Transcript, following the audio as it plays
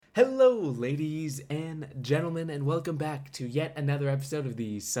Hello, ladies and gentlemen, and welcome back to yet another episode of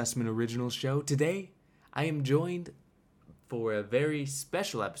the Sussman Original Show. Today, I am joined for a very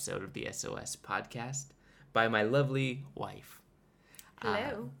special episode of the SOS Podcast by my lovely wife.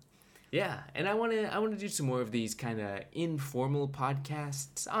 Hello. And I want to do some more of these kind of informal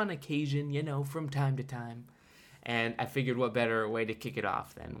podcasts on occasion, from time to time. And I figured what better way to kick it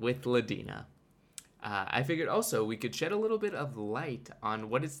off than with Ladina. I figured also we could shed a little bit of light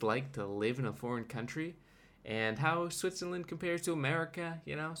on what it's like to live in a foreign country and how Switzerland compares to America,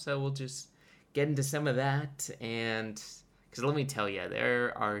 So we'll just get into some of that. And because let me tell you,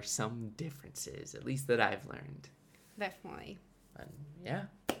 there are some differences, at least that I've learned. Definitely. Yeah.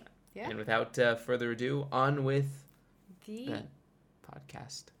 And Yeah. without further ado, on with The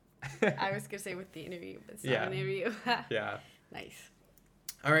podcast. I was gonna say with the interview, but it's not an interview. Yeah. Nice.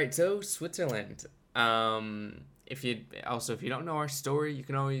 All right, so Switzerland. If you don't know our story, you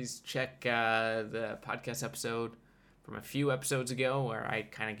can always check the podcast episode from a few episodes ago where I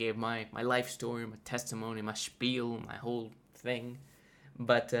kind of gave my life story, my testimony, my spiel, my whole thing.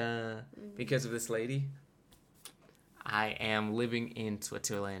 But because of this lady, I am living in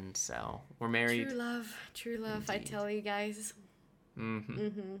Switzerland, so we're married. True love. I Indeed. tell you guys.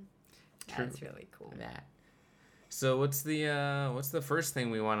 Mm-hmm. That's really cool. That. So what's the first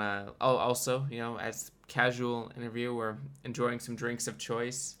thing we want to... Oh, also, as casual interview, we're enjoying some drinks of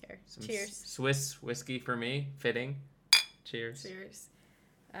choice. Here. Some Cheers. Swiss whiskey for me. Fitting. Cheers. Cheers.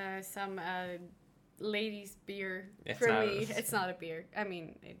 Some ladies' beer It's for not- me. It's not a beer. I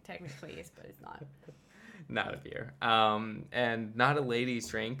mean, it technically is, but it's not. Not a beer. And not a ladies'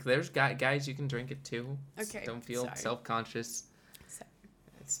 drink. There's guys you can drink it too. Okay, Don't feel sorry. self-conscious. So,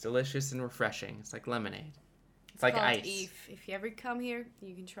 It's delicious and refreshing. It's like lemonade. It's like called ice. Eve. If you ever come here,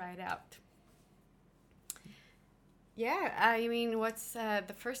 you can try it out. Yeah, I mean, what's the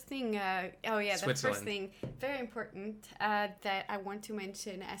first thing? The first Switzerland. thing, very important, that I want to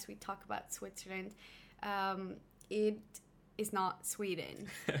mention as we talk about Switzerland. It is not Sweden.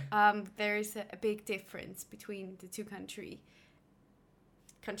 There's a big difference between the two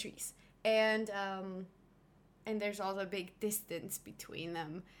countries, and there's also a big distance between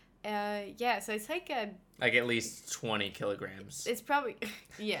them. So it's like Like at least 20 kilograms. it's probably,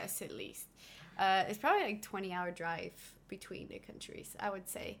 yes, at least. It's probably like 20-hour drive between the countries, I would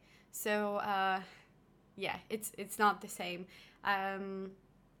say. So, it's not the same. I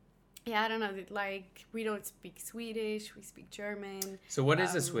don't know. Like, we don't speak Swedish. We speak German. So what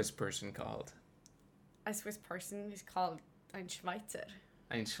is a Swiss person called? A Swiss person is called ein Schweizer.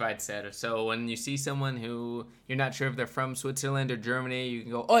 Ein Schweizer. So when you see someone who you're not sure if they're from Switzerland or Germany, you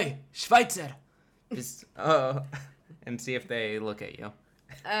can go, "Oi, Schweizer!" Just and see if they look at you.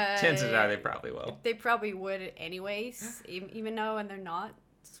 Chances are they probably will. They probably would anyways, even though and they're not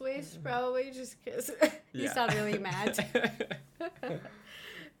Swiss, probably, just because you Yeah. sound really mad.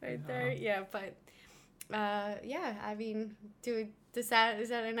 Right there, yeah, but I mean, is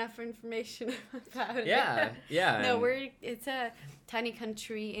that enough information about it? Yeah. No, and it's a tiny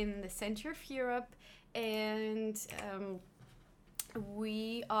country in the center of Europe, and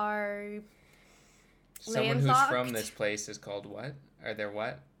we are someone who's landlocked. from this place is called what? Are there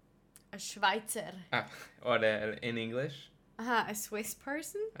what? A Schweizer. In English? A Swiss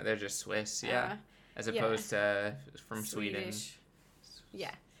person? Or they're just Swiss, yeah. As yeah. opposed to from Sweden. Swedish.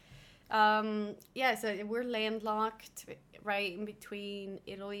 Yeah. So we're landlocked right in between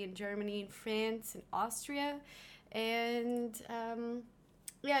Italy and Germany and France and Austria. And,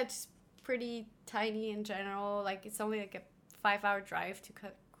 it's pretty tiny in general. Like, it's only like a 5-hour drive to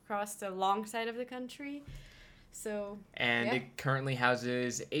across the long side of the country. So, And yeah. it currently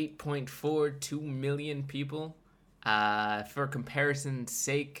houses 8.42 million people. For comparison's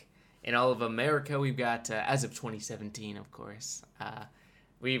sake, in all of America, we've got, as of 2017, of course,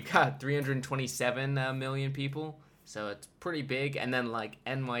 we've got 327 million people. So it's pretty big. And then like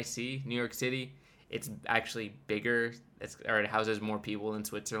NYC, New York City, it's actually bigger. It houses more people than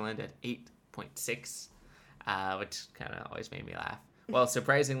Switzerland at 8.6, which kind of always made me laugh. Well,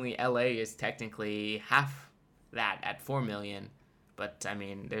 surprisingly, LA is technically half that at 4 million. But, I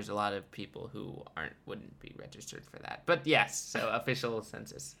mean, there's a lot of people who wouldn't be registered for that. But, yes, so official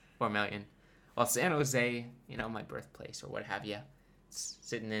census, 4 million. Well, San Jose, my birthplace or what have you, it's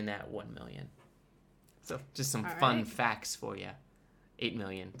sitting in at 1 million. So, just some All fun right. facts for you. 8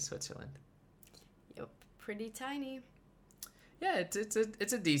 million, Switzerland. Yep, pretty tiny. Yeah, it's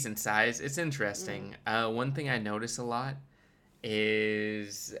a decent size. It's interesting. One thing I notice a lot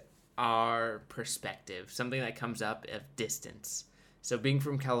is our perspective. Something that comes up of distance. So being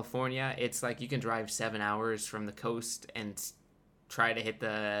from California, it's like you can drive 7 hours from the coast and try to hit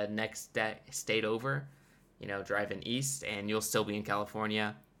the next state over, driving east, and you'll still be in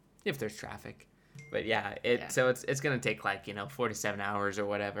California if there's traffic. But yeah, so it's going to take 4 to 7 hours or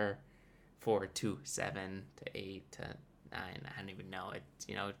whatever, 4 to 7 to 8 to 9. I don't even know. It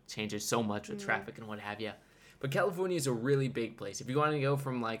changes so much with traffic and what have you. But California is a really big place. If you want to go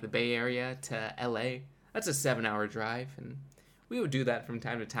from the Bay Area to LA, that's a 7-hour drive, and we would do that from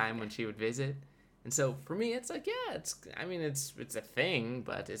time to time when she would visit. And so for me, it's it's a thing,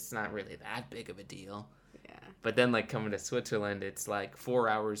 but it's not really that big of a deal. Yeah. But then coming to Switzerland, it's 4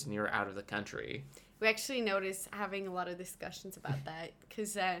 hours and you're out of the country. We actually noticed having a lot of discussions about that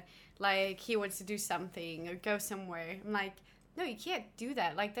because he wants to do something or go somewhere. I'm like, no, you can't do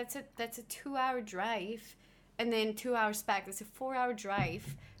that. That's a 2-hour drive, and then 2 hours back. That's a 4-hour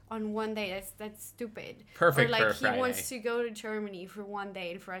drive on one day. That's stupid. Perfect. Or for a Friday. He wants to go to Germany for one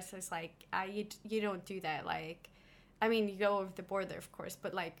day, and for us it's you don't do that. You go over the border, of course,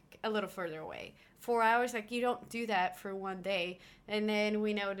 but a little further away. 4 hours, you don't do that for one day. And then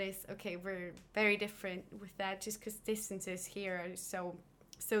we notice, okay, we're very different with that, just because distances here are so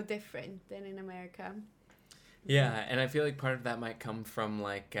different than in America. Yeah, and I feel like part of that might come from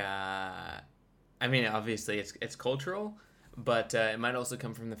obviously it's cultural. But it might also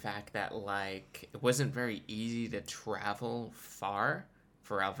come from the fact that, it wasn't very easy to travel far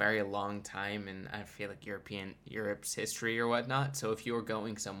for a very long time in, I feel like, Europe's history or whatnot. So if you were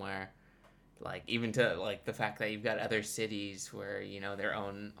going somewhere, even to, the fact that you've got other cities where, their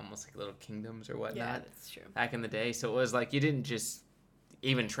own almost little kingdoms or whatnot. Yeah, that's true. Back in the day. So it was you didn't just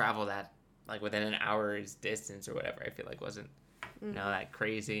even travel that, within an hour's distance or whatever. I feel like wasn't, that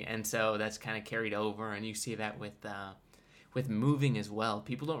crazy. And so that's kind of carried over, and you see that with moving as well.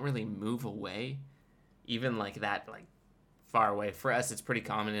 People don't really move away, even that far away. For us, it's pretty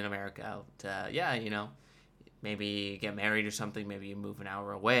common in America to maybe get married or something. Maybe you move an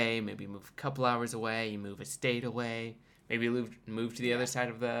hour away, maybe you move a couple hours away, you move a state away, maybe you move to the other side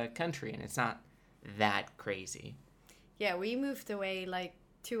of the country, and it's not that crazy. Yeah, we moved away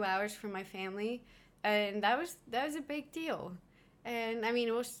 2 hours from my family, and that was a big deal. And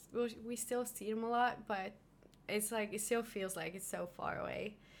we still see them a lot, but it's it still feels like it's so far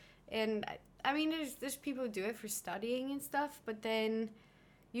away. And there's people who do it for studying and stuff, but then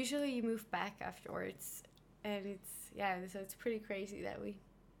usually you move back afterwards, and so it's pretty crazy that we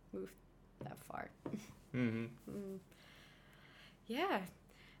moved that far. Yeah.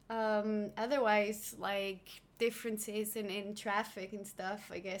 Otherwise, differences in traffic and stuff,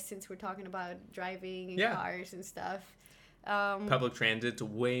 I guess, since we're talking about driving and cars and stuff. Public transit's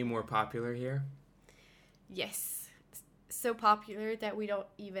way more popular here. Yes, so popular that we don't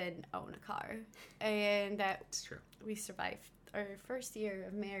even own a car, and that's true. We survived our first year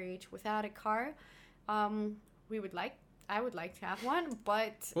of marriage without a car. I would like to have one,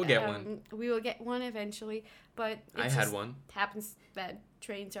 but we'll get one. We will get one eventually. But I had one. Happens that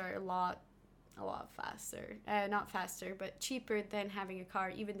trains are a lot faster, not faster, but cheaper than having a car,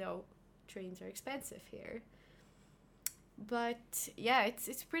 even though trains are expensive here. But yeah,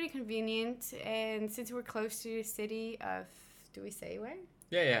 it's pretty convenient, and since we're close to the city of, do we say where?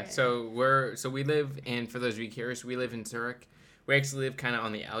 Yeah. So we live in, for those of you curious, we live in Zurich. We actually live kind of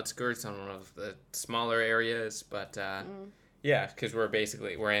on the outskirts, on one of the smaller areas, but because we're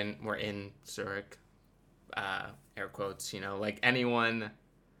in Zurich, air quotes. Anyone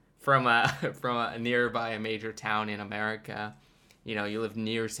from a nearby a major town in America, you live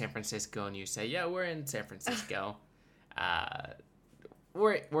near San Francisco, and you say, yeah, we're in San Francisco.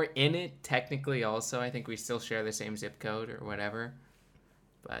 We're in it technically. Also, I think we still share the same zip code or whatever.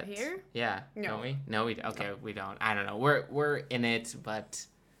 But here? Yeah. No. Don't we? No, we okay. No. We don't. I don't know. We're in it, but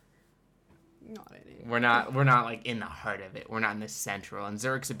not in it. We're not in the heart of it. We're not in the central. And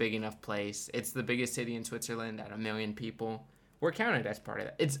Zurich's a big enough place. It's the biggest city in Switzerland at 1 million people. We're counted as part of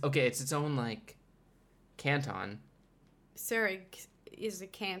that. It's its own canton. Zurich is a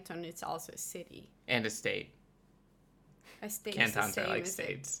canton. It's also a city and a state. A state. Cantons are like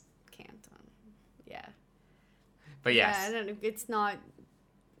states. Canton. Yeah. But yes. Yeah, I don't know. It's not.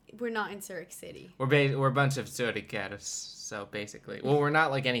 We're not in Zurich City. We're a bunch of Zurichers, so basically. Well, we're not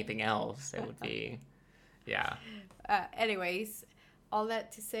like anything else. It would be, yeah. Anyways, all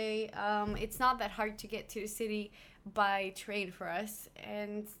that to say, it's not that hard to get to the city by train for us,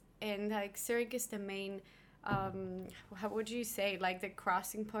 and Zurich is the main. How would you say, the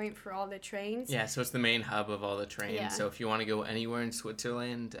crossing point for all the trains? Yeah, so it's the main hub of all the trains. Yeah. So if you want to go anywhere in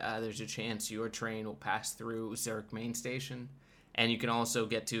Switzerland, there's a chance your train will pass through Zurich main station. And you can also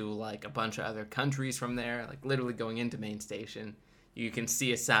get to, a bunch of other countries from there, literally going into main station. You can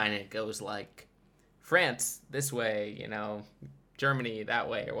see a sign, and it goes, France, this way, Germany that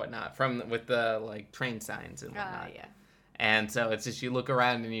way or whatnot with the like train signs and whatnot. Yeah. And so it's just you look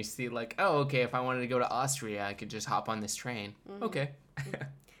around and you see like, oh, okay, if I wanted to go to Austria, I could just hop on this train. Mm-hmm. Okay.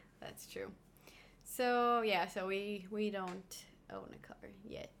 That's true. So yeah, so we don't own a car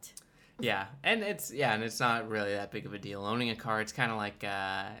yet. Yeah, and it's not really that big of a deal. Owning a car, it's kind of like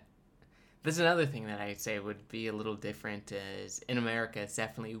there's another thing that I'd say would be a little different is in America, it's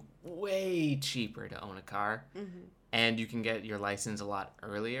definitely way cheaper to own a car. Mm-hmm. And you can get your license a lot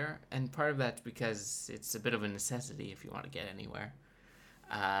earlier. And part of that's because it's a bit of a necessity if you want to get anywhere.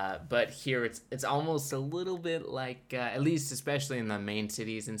 But here it's almost a little bit like, at least especially in the main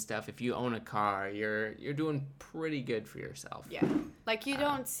cities and stuff, if you own a car, you're doing pretty good for yourself. Yeah. Like you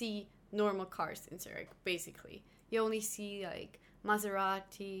don't see normal cars in Zurich, basically. You only see like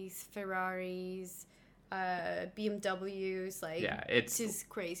Maseratis, Ferraris, BMWs, like it's just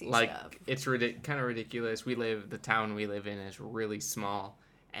crazy like, stuff. It's kind of ridiculous. The town we live in is really small,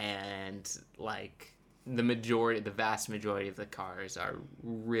 and like the vast majority of the cars are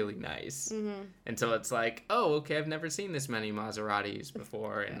really nice. Mm-hmm. And so it's like, oh, okay, I've never seen this many Maseratis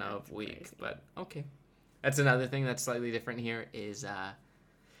before in a week, crazy. But okay. That's another thing that's slightly different here is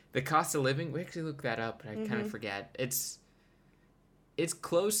the cost of living. We actually looked that up, but I kind of forget. It's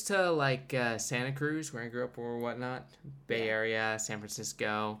close to like Santa Cruz, where I grew up or whatnot, Bay Area, San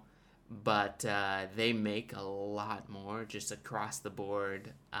Francisco, but they make a lot more just across the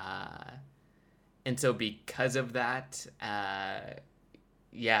board. And so because of that, I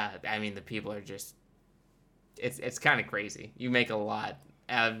mean, the people are just, it's kind of crazy. You make a lot,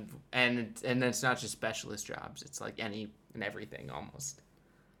 and it's not just specialist jobs. It's like any and everything almost.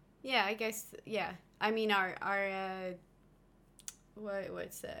 Yeah, I guess, yeah. I mean, our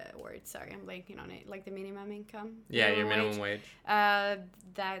what's the word? Sorry, I'm blanking on it. Like the minimum income. Yeah, your minimum wage.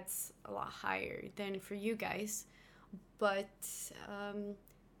 That's a lot higher than for you guys, but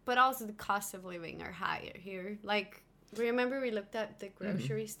also the cost of living are higher here. Like, remember we looked at the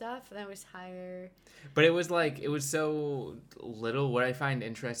grocery stuff? That was higher. But it was so little. What I find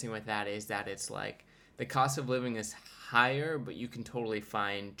interesting with that is that it's like the cost of living is higher, but you can totally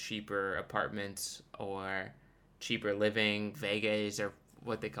find cheaper apartments or cheaper living. Vegas, or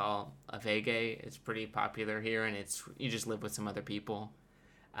what they call a vege, it's pretty popular here, and you just live with some other people.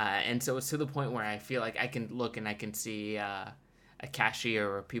 And so it's to the point where I feel like I can look and I can see a cashier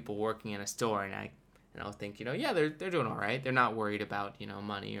or people working in a store, and I'll think, they're doing all right. They're not worried about,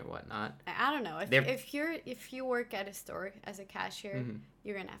 money or whatnot. I don't know. If you work at a store as a cashier,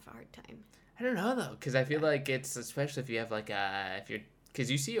 you're going to have a hard time. I don't know, though, because I feel like it's, especially if you have because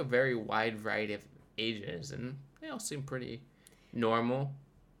you see a very wide variety of ages, and they all seem pretty normal.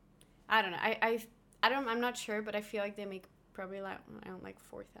 I don't know. I'm not sure, but I feel like they make probably like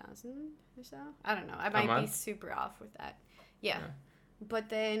 4,000 or so. I don't know. I might be super off with that. Yeah. But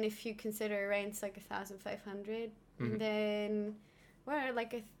then if you consider rent's like 1,500, then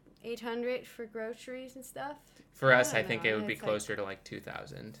like 800 for groceries and stuff. For us, I think it would be closer to like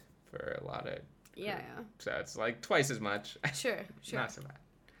 2,000 for a lot of. Yeah. So it's like twice as much. Sure. Not so bad.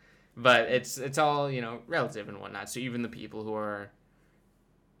 But it's all, relative and whatnot. So even the people who are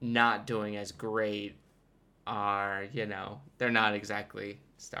not doing as great are, they're not exactly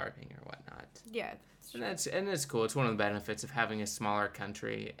starving or whatnot. Yeah. And it's cool. It's one of the benefits of having a smaller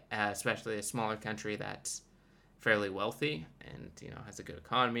country, especially a smaller country that's fairly wealthy and, has a good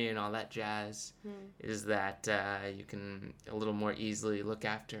economy and all that jazz, is that you can a little more easily look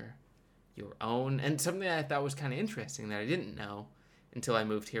after your own. And something that I thought was kind of interesting that I didn't know until I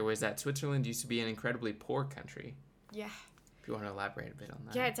moved here was that Switzerland used to be an incredibly poor country. Yeah. If you want to elaborate a bit on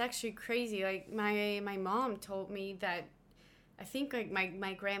that. Yeah, it's actually crazy. Like, my mom told me that, I think, like,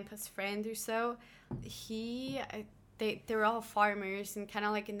 my grandpa's friend or so, they're all farmers and kind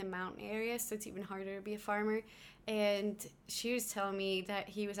of, like, in the mountain area, so it's even harder to be a farmer. And she was telling me that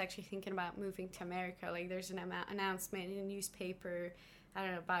he was actually thinking about moving to America. Like, there's an announcement in a newspaper,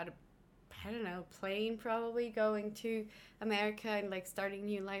 about a plane probably going to America and like starting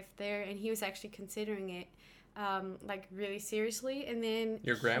new life there, and he was actually considering it like really seriously. And then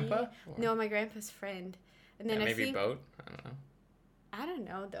your grandpa? No, my grandpa's friend. And then maybe boat. I don't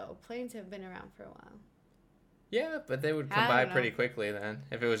know though. Planes have been around for a while. Yeah, but they would come by pretty quickly then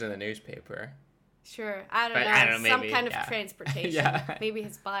if it was in the newspaper. Sure, I don't know. Some kind of transportation. Yeah. Maybe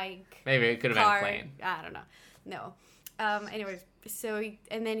his bike. Maybe it could have been a plane. I don't know. No. Anyways, so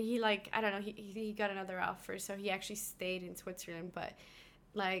and then he he got another offer, so he actually stayed in Switzerland. But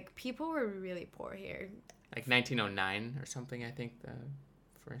like people were really poor here. Like 1909 or something, I think the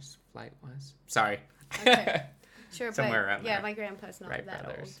first flight was. Sorry. Okay. Sure, somewhere around there. Yeah, my grandpa's not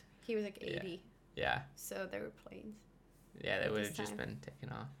that old. He was like 80. Yeah. So there were planes. Yeah, they at would this have just time. been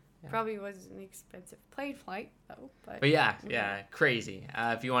taken off. Yeah. Probably was an expensive plane flight though. But yeah, crazy.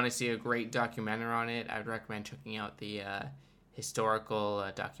 If you want to see a great documentary on it, I would recommend checking out the historical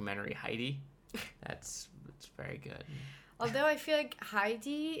documentary Heidi. It's very good. Although I feel like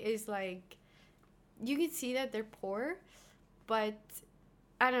Heidi is like, you can see that they're poor, but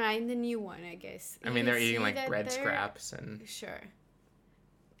I don't know, in the new one, I guess. I mean, they're eating like bread scraps and... Sure.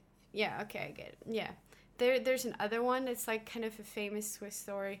 Yeah, okay, I get it. Yeah. There's another one that's like kind of a famous Swiss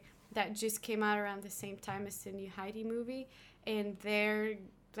story that just came out around the same time as the new Heidi movie. And they're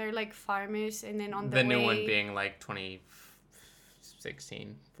like farmers, and then on the way... The new one being like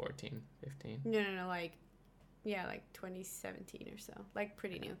 2016, 14, 15. No, like... Yeah, like 2017 or so. Like,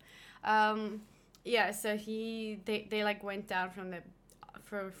 pretty new. Yeah, so they like went down from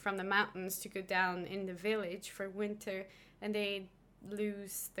the mountains to go down in the village for winter, and they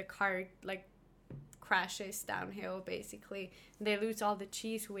lose the cart, like crashes downhill basically. They lose all the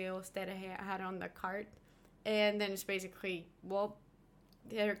cheese wheels that I had on the cart, and then it's basically, well,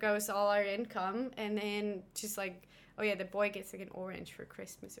 there goes all our income, and then just like, oh yeah, the boy gets like an orange for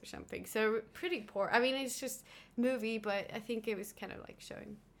Christmas or something. So pretty poor. I mean, it's just movie, but I think it was kind of like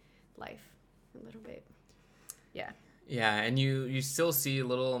showing life a little bit. Yeah. Yeah, and you still see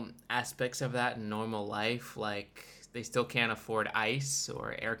little aspects of that in normal life, like they still can't afford ice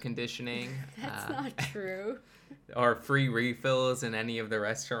or air conditioning. That's not true. Or free refills in any of the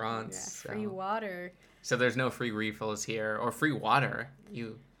restaurants. Yeah, free water. So there's no free refills here, or free water.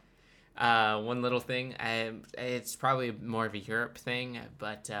 One little thing, it's probably more of a Europe thing,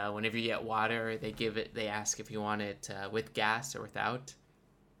 but whenever you get water, they ask if you want it with gas or without.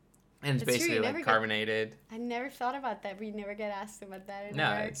 And it's basically like carbonated. I never thought about that. We never get asked about that in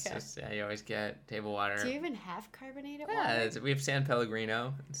America. No, it's just, you always get table water. Do you even have carbonated water? Yeah, we have San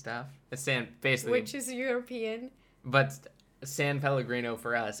Pellegrino and stuff. It's basically... Which is European. But San Pellegrino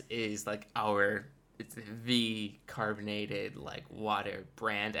for us is like it's the carbonated like water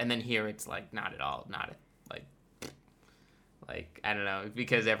brand, and then here it's like not at all, like I don't know,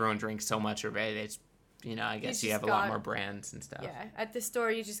 because everyone drinks so much of it. It's I guess you have a lot more brands and stuff. Yeah, at the store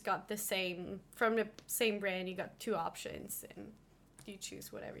you just got the same brand. You got two options, and you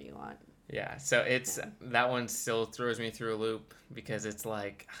choose whatever you want. Yeah, so that one still throws me through a loop because it's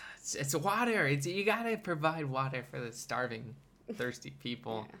like it's water. You gotta provide water for the starving, thirsty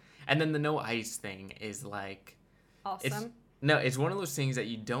people. Yeah. And then the no ice thing is like awesome. It's one of those things that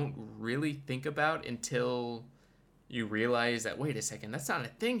you don't really think about until you realize that, wait a second, that's not a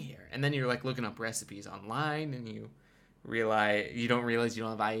thing here. And then you're like looking up recipes online, and you don't realize you don't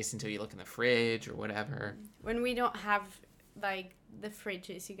have ice until you look in the fridge or whatever. When we don't have like the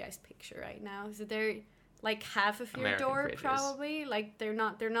fridges you guys picture right now, so they're like half of your American door fridges. Probably. Like they're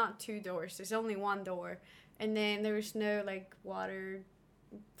not two doors. There's only one door, and then there's no like water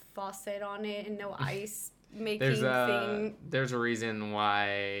faucet on it and no ice making thing. There's a reason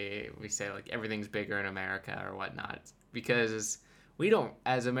why we say like everything's bigger in America or whatnot, because we don't,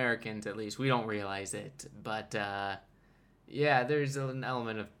 as Americans at least, we don't realize it. But yeah, there's an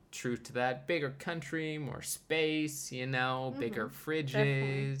element of truth to that. Bigger country, more space, bigger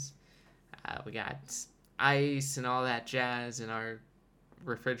fridges. We got ice and all that jazz in our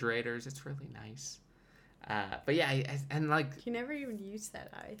refrigerators. It's really nice. But yeah, and like... You never even use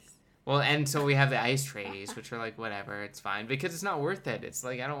that ice. Well, and so we have the ice trays, which are like, whatever, it's fine. Because it's not worth it. It's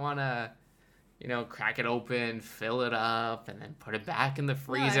like, I don't want to, crack it open, fill it up, and then put it back in the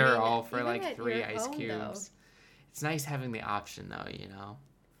freezer all for like 3 ice cubes. Though. It's nice having the option, though,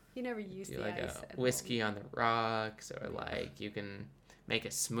 You never use the like ice. A whiskey on the rocks, or like you can make a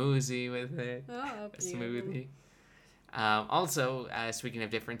smoothie with it. Oh, a smoothie. Also, speaking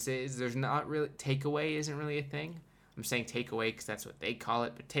of differences, there's not really... Takeaway isn't really a thing. I'm saying takeaway because that's what they call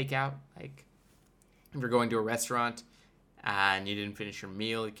it, but takeout, like, if you're going to a restaurant and you didn't finish your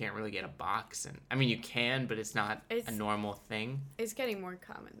meal, you can't really get a box. And I mean, you can, but it's not a normal thing. It's getting more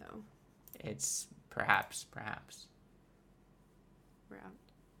common, though. It's perhaps. We're out.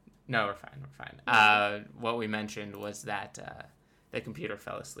 No, we're fine. What we mentioned was that the computer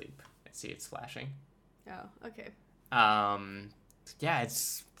fell asleep. I see it's flashing. Oh, okay. Yeah,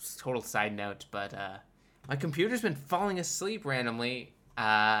 it's total side note, but my computer's been falling asleep randomly,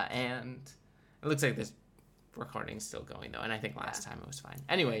 and it looks like this recording's still going, though, and I think last time it was fine.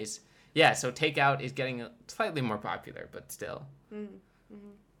 Anyways, yeah, so takeout is getting slightly more popular, but still. Mm-hmm.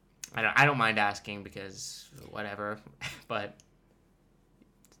 I don't mind asking because whatever, but...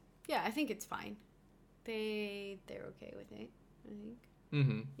 Yeah, I think it's fine. They're okay with it, I think.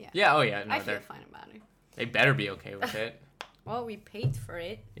 Mm-hmm. Yeah. Yeah, oh yeah. No, I feel fine about it. They better be okay with it. Well, we paid for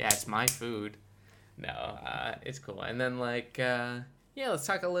it. Yeah, it's my food. No, it's cool. And then like let's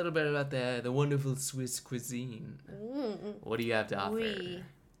talk a little bit about the wonderful Swiss cuisine. What do you have to offer? We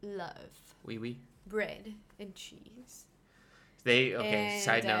love Oui. bread and cheese.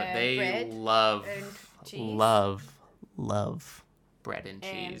 Side note, they bread love and cheese. love bread and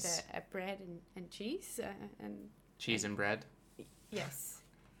cheese. And bread and cheese and cheese and bread. Yes.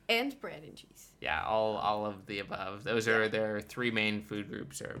 And bread and cheese. Yeah, all of the above. Those are their three main food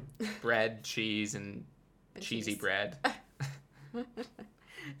groups: are bread, cheese, and cheesy cheese. bread.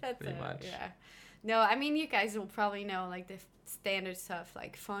 That's pretty much. Yeah. No, I mean you guys will probably know like the standard stuff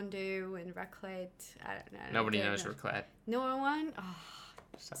like fondue and raclette. I don't know. Nobody knows raclette. No one. Oh,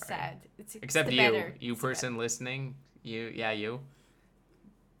 sorry. Sad. Except the you, better. you person listening. You.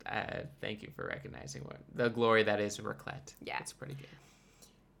 Thank you for recognizing the glory that is raclette. Yeah, it's pretty good.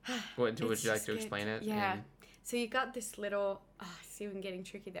 Would you like to explain it? Yeah. So you got this little, see I'm getting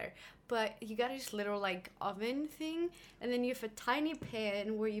tricky there, but you got this little like oven thing, and then you have a tiny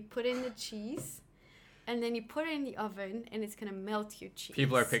pan where you put in the cheese, and then you put it in the oven, and it's gonna melt your cheese.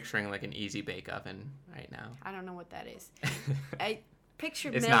 People are picturing like an easy bake oven right now. I don't know what that is. I picture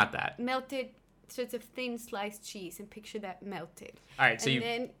it's not that melted, sort of thin sliced cheese, and picture that melted. All right, so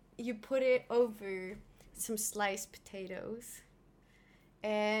then you put it over some sliced potatoes.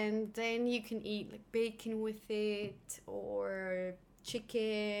 And then you can eat like bacon with it, or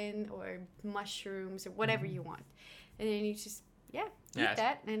chicken, or mushrooms, or whatever you want. And then you just eat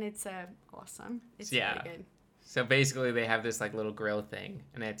that, and it's awesome. It's really good. So basically, they have this like little grill thing,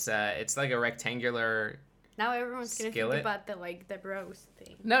 and it's like a rectangular. Now everyone's gonna skillet. think about the roast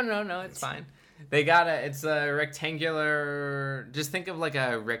thing. No, it's fine. It's a rectangular. Just think of like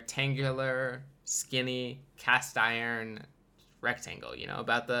a rectangular, skinny cast iron rectangle,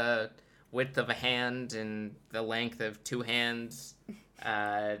 about the width of a hand and the length of two hands,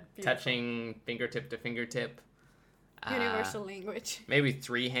 touching fingertip to fingertip. Universal language. Maybe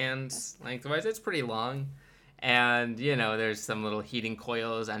 3 hands lengthwise. It's pretty long. And, there's some little heating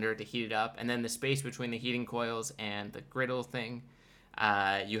coils under it to heat it up. And then the space between the heating coils and the griddle thing,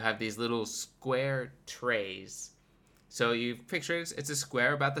 you have these little square trays. So you picture it's a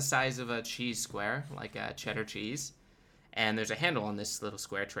square about the size of a cheese square, like a cheddar cheese. And there's a handle on this little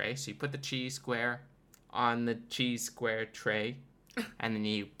square tray. So you put the cheese square on the cheese square tray. And then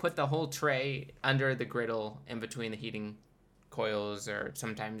you put the whole tray under the griddle in between the heating coils. Or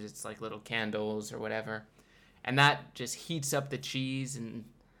sometimes it's like little candles or whatever. And that just heats up the cheese. And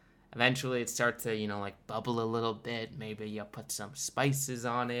eventually it starts to, like bubble a little bit. Maybe you put some spices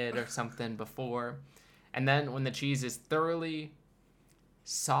on it or something before. And then when the cheese is thoroughly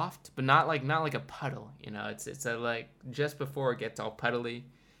soft, but not like a puddle, it's a, like just before it gets all puddly,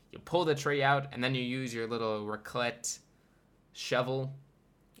 you pull the tray out, and then you use your little raclette shovel.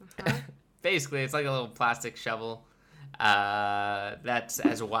 Basically it's like a little plastic shovel that's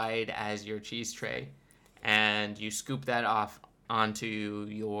as wide as your cheese tray, and you scoop that off onto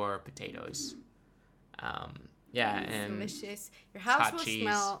your potatoes. And delicious. Your house will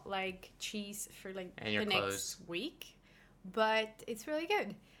smell like cheese for like the next week. But it's really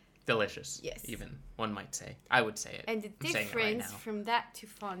good. Delicious. Yes. Even, one might say. I would say it. And the difference from that to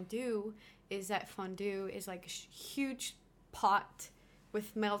fondue is that fondue is like a huge pot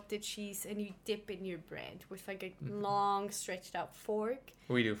with melted cheese, and you dip in your bread with like a long stretched out fork.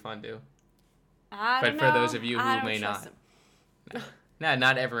 We do fondue. But for those of you who may not. No,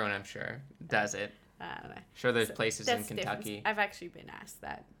 not everyone, I'm sure, does it. I don't know. Sure, there's places in Kentucky. I've actually been asked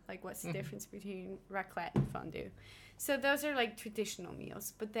that. Like, what's the difference between raclette and fondue? So those are like traditional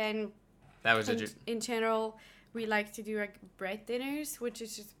meals. But then in general, we like to do like bread dinners, which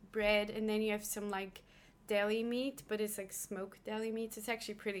is just bread. And then you have some like deli meat, but it's like smoked deli meat. It's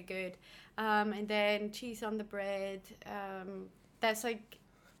actually pretty good. And then cheese on the bread. That's like,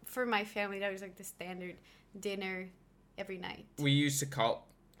 for my family, that was like the standard dinner every night. We used to call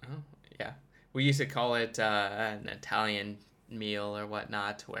it an Italian meal or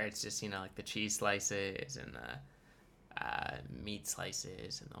whatnot, where it's just, like the cheese slices and the meat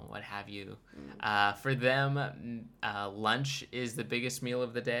slices and what have you. For them, lunch is the biggest meal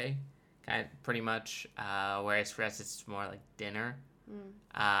of the day, pretty much, whereas for us it's more like dinner.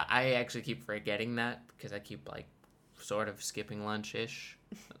 I actually keep forgetting that because I keep like sort of skipping lunch-ish.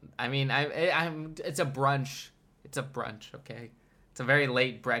 I mean, it's a brunch. It's a brunch, okay? It's a very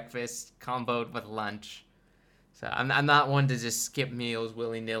late breakfast comboed with lunch. So I'm not one to just skip meals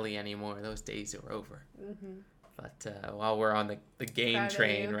willy-nilly anymore. Those days are over. Mm-hmm. But while we're on the game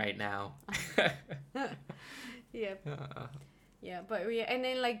train right now. Yeah. Yeah, but and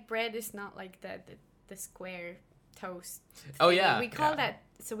then like bread is not like the square toast. Oh, thing. yeah. We call that.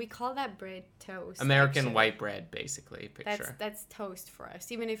 So we call that bread toast. American actually. white bread, basically. Picture. That's toast for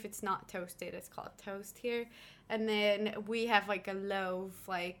us. Even if it's not toasted, it's called toast here. And then we have like a loaf,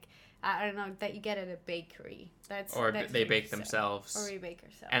 like I don't know, that you get at a bakery. That's they bake themselves. Or we bake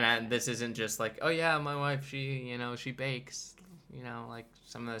ourselves. And this isn't just like, oh yeah, my wife, she bakes, like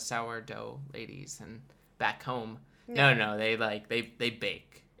some of the sourdough ladies and back home. No, they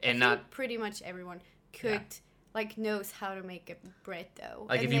bake. And not pretty much everyone knows how to make a bread dough.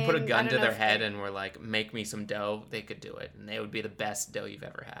 Like, if you put a gun to their head and were like, make me some dough, they could do it. And they would be the best dough you've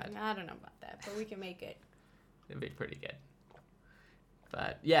ever had. I don't know about that, but we can make it. It'd be pretty good.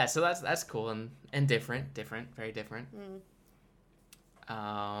 But, yeah, so that's cool and different, very different.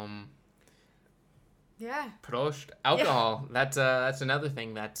 Yeah. Prost. Alcohol. Yeah. That's another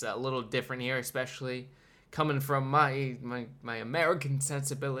thing that's a little different here, especially coming from my American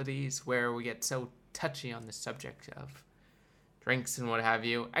sensibilities, where we get so touchy on the subject of drinks and what have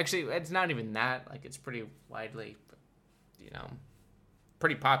you. Actually, it's not even that. Like, it's pretty widely,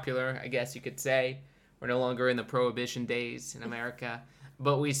 pretty popular, I guess you could say. We're no longer in the Prohibition days in America,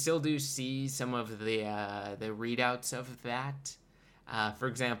 but we still do see some of the readouts of that. For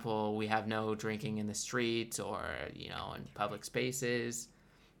example, we have no drinking in the streets or, in public spaces.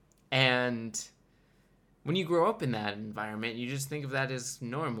 And when you grow up in that environment, you just think of that as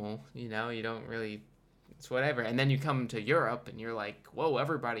normal, you don't really, it's whatever. And then you come to Europe and you're like, whoa,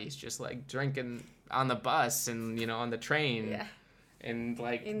 everybody's just like drinking on the bus and, on the train. Yeah. And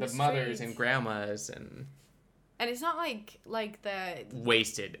like the mothers and grandmas and it's not like the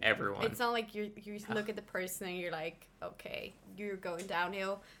wasted everyone. It's not like you look at the person and you're like, okay, you're going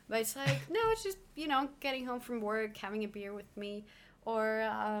downhill. But it's like, no, it's just getting home from work, having a beer with me, or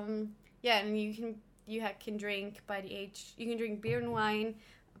and you can drink you can drink beer and wine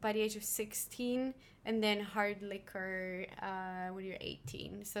by the age of 16, and then hard liquor when you're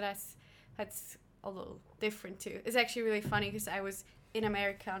 18. So that's a little different too. It's actually really funny because I was in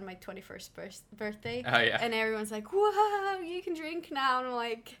America on my 21st birthday. Oh, yeah. And everyone's like, wow, you can drink now. And I'm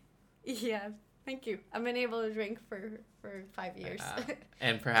like, yeah, thank you. I've been able to drink for 5 years.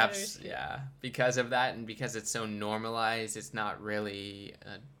 And perhaps, because of that and because it's so normalized, it's not really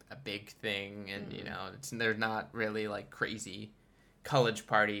a big thing. And, there's not really like crazy college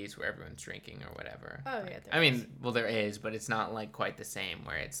parties where everyone's drinking or whatever. Oh, yeah. I mean, well, there is, but it's not like quite the same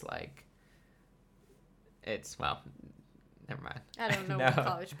where it's like, never mind. I don't know what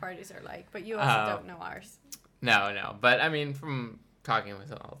college parties are like, but you also don't know ours. No. But I mean, from talking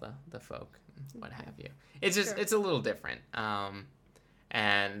with all the folk and what have you, it's just, it's a little different. Yeah.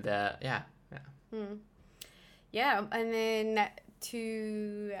 Yeah, and then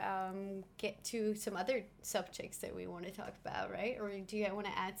to get to some other subjects that we want to talk about, right? Or do you want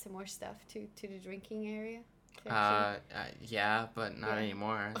to add some more stuff to the drinking area? Yeah, but not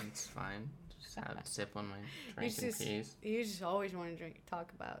anymore. It's fine. Just have a sip on my drink in peace. You just always want to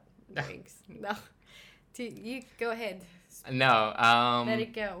talk about drinks. No. You go ahead. No. Let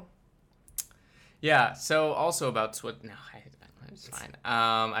it go. Yeah, so also about it's fine.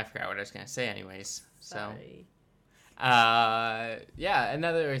 I forgot what I was going to say anyways. Sorry. So,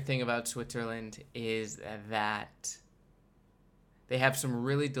 another thing about Switzerland is that they have some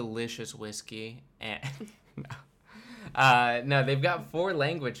really delicious whiskey. And no, they've got 4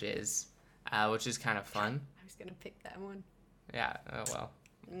 languages, which is kind of fun. I was going to pick that one. Yeah, oh well.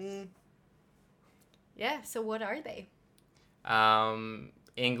 Yeah, so what are they?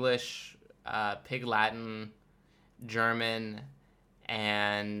 English, Pig Latin, German,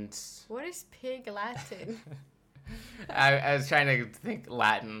 and... What is Pig Latin? I was trying to think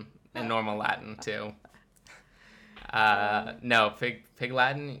Latin and normal Latin too. No, Pig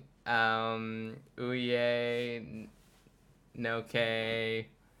Latin, Uye, Noke,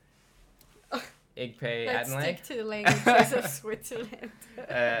 Igpe, Let's Adenle. stick to the languages of Switzerland.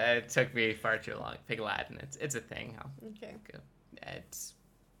 It took me far too long. Pig Latin, it's a thing. Okay. It's...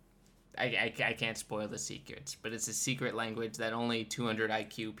 I can't spoil the secrets, but it's a secret language that only 200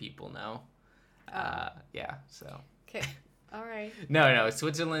 IQ people know. Yeah, so. Okay, all right. No,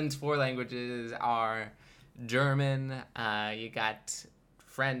 Switzerland's 4 languages are German, you got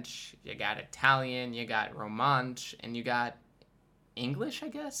French, you got Italian, you got Romansh, and you got English, I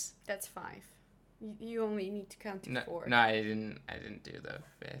guess? That's 5. You only need to count to 4. No, I didn't do the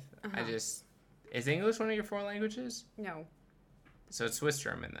 5th. Is English one of your 4 languages? No. So it's Swiss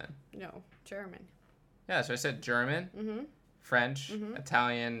German then? No, German. Yeah, so I said German, French,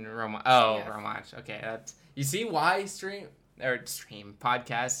 Italian, Romansh. Okay, that's... You see why stream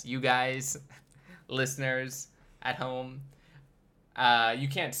podcast, you guys, listeners at home, You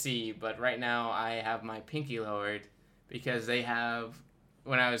can't see, but right now I have my pinky lowered because they have,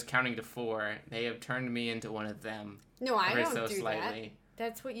 when I was counting to 4, they have turned me into one of them. No, I ever don't so do slightly. that.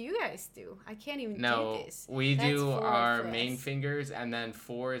 That's what you guys do. I can't even No, do this. we That's do 4 our for main us. fingers, and then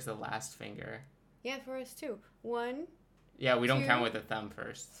 4 is the last finger. Yeah, for us too. 1, Yeah, we don't 2, count with the thumb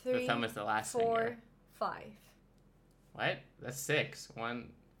first. 3, the thumb is the last 4, finger. 5. What? That's 6. No,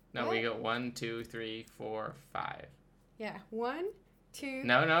 What? we go 1, 2, 3, 4, 5. Yeah, 1, 2.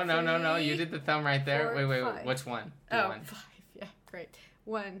 No. You 3, did the thumb right there. 4, Wait. 5. Which one? Do Oh, one. 5. Yeah, great.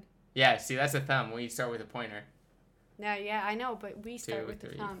 1. Yeah, see, that's a thumb. We start with a pointer. No, yeah, I know, but we start 2, with 3,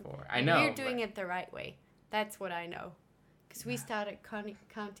 the thumb. 4. I know. We're doing it the right way. That's what I know. Because we started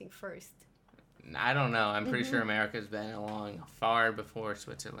counting first. I don't know. I'm pretty sure America's been along far before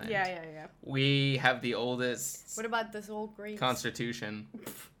Switzerland. Yeah. We have the oldest What about this old Greeks? constitution.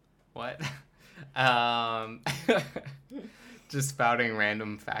 What? Just spouting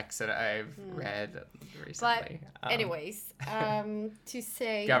random facts that I've read recently. But anyways, to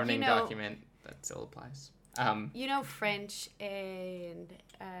say governing document that still applies. French and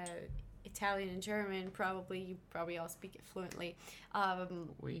Italian and German. You probably all speak it fluently.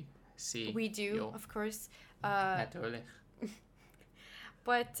 We do, Yo. of course. Natuurlijk.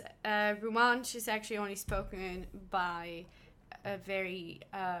 But Romansh is actually only spoken by a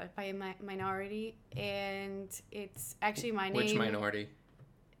minority, and it's actually my name. Which minority?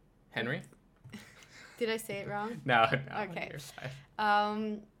 Henry? Did I say it wrong? No. Okay. You're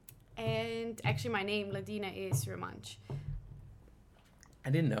fine. And actually my name, Ladina, is Romansh.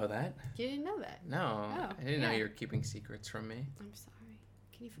 I didn't know that. You didn't know that? No. Oh, I didn't know yeah. you were keeping secrets from me. I'm sorry.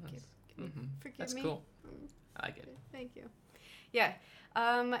 Can you forgive That's me? cool. I like it. Thank you. Yeah.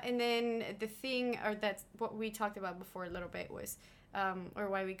 And then the thing, or that's what we talked about before a little bit, was or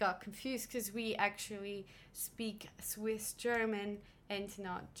why we got confused, because we actually speak Swiss German and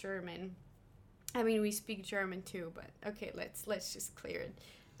not German. I mean, we speak German too, but okay, let's just clear it.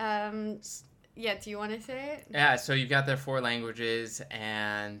 Yeah, do you want to say it? Yeah, so you've got their 4 languages,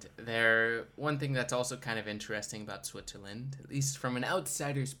 and one thing that's also kind of interesting about Switzerland, at least from an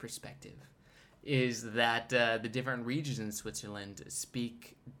outsider's perspective, is that the different regions in Switzerland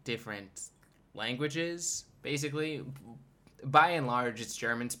speak different languages, basically. By and large, it's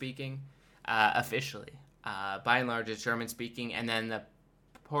German-speaking, officially. By and large, it's German-speaking, and then the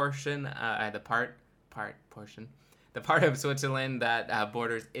part of Switzerland that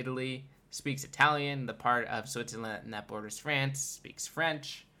borders Italy speaks Italian. The part of Switzerland that borders France speaks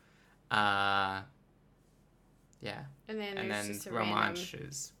French. Yeah. And then Romansh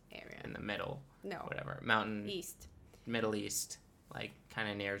is area in the middle. No. Whatever. Mountain. East. Middle East. Like, kind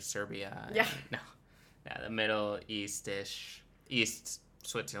of near Serbia. Yeah. No. Yeah, the Middle East-ish. East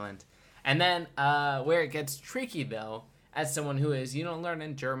Switzerland. And then where it gets tricky, though, as someone who is,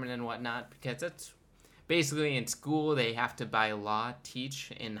 learning German and whatnot, because that's basically in school they have to, by law,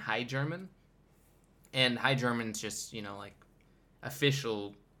 teach in High German. And High German's just, like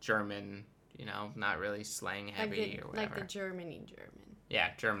official German, not really slang heavy or whatever. Like the Germany German. Yeah,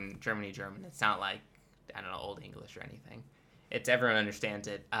 Germany German. It's not like, I don't know, Old English or anything. Everyone understands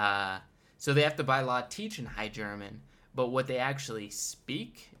it. So they have to, by law, teach in High German. But what they actually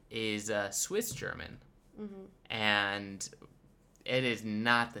speak is Swiss German. Mm-hmm. And it is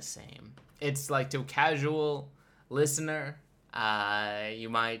not the same. It's like, to a casual listener, you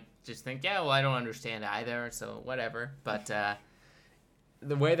might just think, yeah, well, I don't understand either, so whatever. But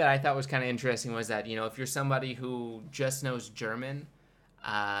the way that I thought was kind of interesting was that, if you're somebody who just knows German,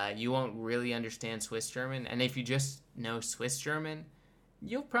 you won't really understand Swiss German. And if you just know Swiss German,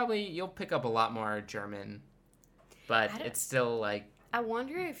 you'll pick up a lot more German. But it's still like... I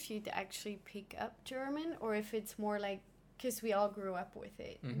wonder if you'd actually pick up German, or if it's more like, because we all grew up with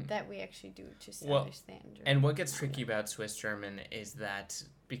it, that we actually do just understand German. And what gets tricky about Swiss German is that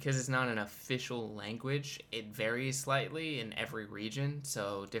because it's not an official language, it varies slightly in every region.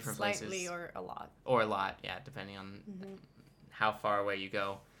 So different places... Slightly or a lot. Or a lot, yeah, depending on how far away you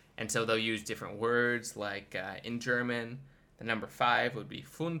go. And so they'll use different words, like in German, the number 5 would be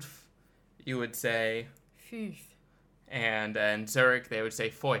 5. You would say... 5. And in Zurich, they would say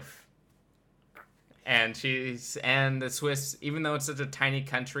 5. And the Swiss, even though it's such a tiny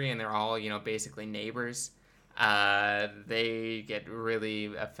country and they're all, basically neighbors, they get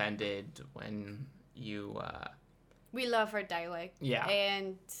really offended when you... We love our dialect. Yeah.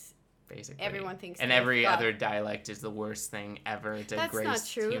 And basically everyone thinks and every other dialect is the worst thing ever to That's grace not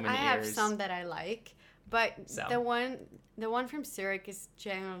true. human I have ears. some that I like, but the one from Zurich is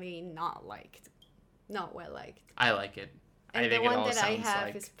generally not well liked. I like it. And I think the one it all that I sounds have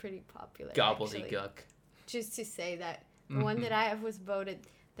like is pretty popular. gobbledygook. Just to say that The one that I have was voted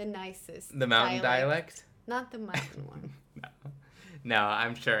the nicest. The mountain dialect? Not the mountain one. No,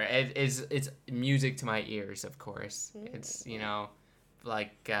 I'm sure. It's music to my ears, of course. It's,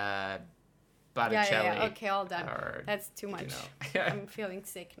 like Botticelli. Yeah. Okay, all done. That's too much. I'm feeling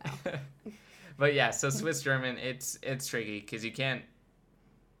sick now. But yeah, so Swiss German, it's tricky because you can't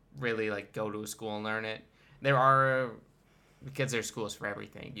really like go to a school and learn it. Because there's schools for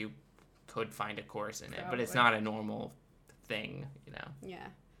everything. You could find a course in it, but it's not a normal thing, Yeah,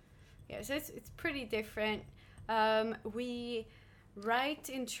 so it's pretty different. We write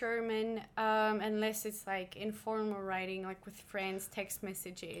in German unless it's like informal writing, like with friends, text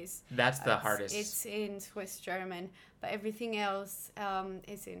messages. That's the hardest. It's in Swiss German, but everything else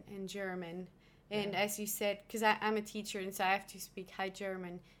is in German. And as you said, because I'm a teacher, and so I have to speak High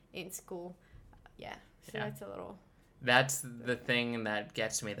German in school. That's a little... That's the thing that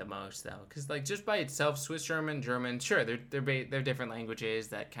gets me the most, though, because like just by itself, Swiss German, German, sure, they're different languages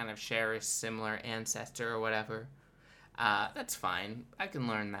that kind of share a similar ancestor or whatever. That's fine. I can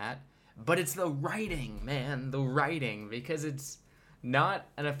learn that. But it's the writing, man, because it's not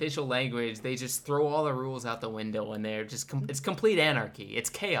an official language. They just throw all the rules out the window, and they're just it's complete anarchy. It's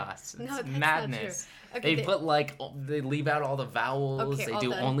chaos. It's madness. Okay, they leave out all the vowels. Okay, they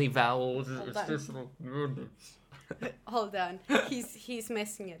do only vowels. It's just Hold on. He's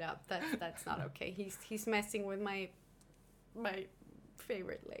messing it up. That's not okay. He's messing with my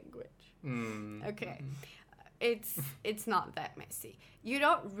favorite language. Okay. It's not that messy. You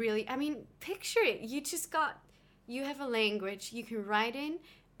don't really, picture it. You have a language you can write in,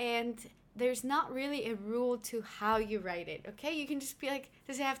 and there's not really a rule to how you write it, okay? You can just be like,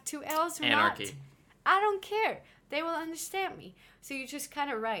 does it have 2 L's or Anarchy. not? I don't care. They will understand me. So you just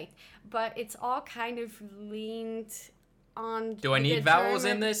kind of write. But it's all kind of leaned on... Do I need vowels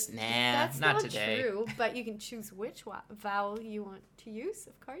in this? Nah, That's not today. That's true, but you can choose which vowel you want to use,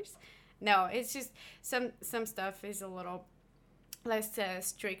 of course. No, it's just some stuff is a little less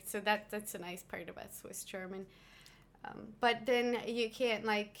strict. So that's a nice part about Swiss German. But then you can't,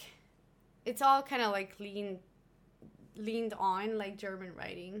 like... It's all kind of like leaned on, like German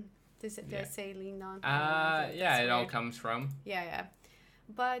writing. Does I say leaned on? It all comes from. Yeah.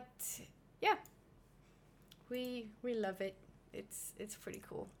 But yeah, we love it. It's pretty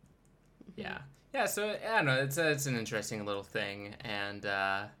cool. Yeah. So I don't know. It's an interesting little thing, and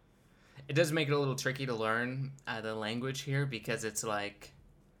it does make it a little tricky to learn the language here, because it's like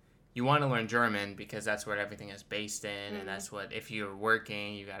you want to learn German because that's what everything is based in, and that's what, if you're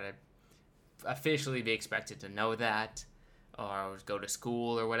working, you gotta officially be expected to know that, or go to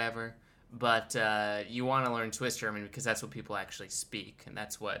school or whatever. But you want to learn Swiss German because that's what people actually speak, and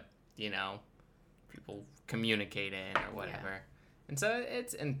that's what people communicate in or whatever. Yeah. And so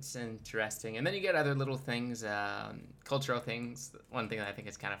it's interesting. And then you get other little things, cultural things. One thing that I think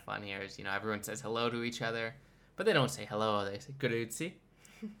is kind of fun here is, everyone says hello to each other, but they don't say hello. They say grüezi.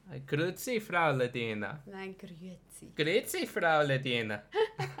 Grüezi, Frau Ledina. Nein, grüezi. Grüezi, Frau Ledina.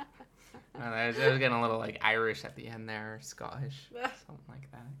 I was getting a little like Irish at the end there, or Scottish, something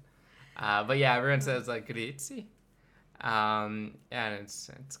like that. But yeah, everyone says like grüezi. And it's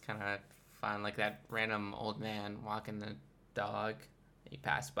kind of fun, like that random old man walking the dog. You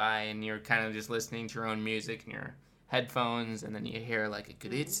pass by and you're kind of just listening to your own music in your headphones, and then you hear like a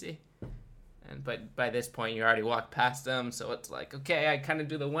grüezi. But by this point, you already walked past them, so it's like, okay, I kind of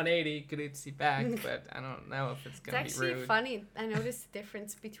do the 180 grüezi back, but I don't know if it's going to be rude. It's actually funny. I noticed the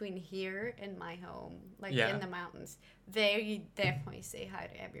difference between here and my home, in the mountains. There, you definitely say hi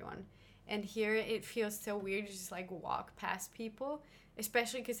to everyone. And here, it feels so weird to just, walk past people,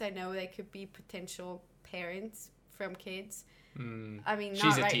 especially because I know they could be potential parents from kids. I mean,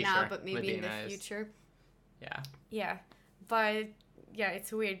 not right now, but maybe in the future. Yeah. Yeah. But... yeah,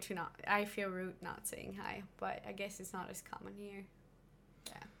 it's weird to not... I feel rude not saying hi, but I guess it's not as common here.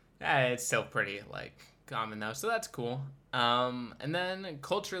 Yeah, it's still pretty, common, though, so that's cool. And then,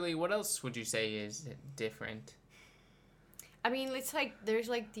 culturally, what else would you say is different? I mean, it's there's,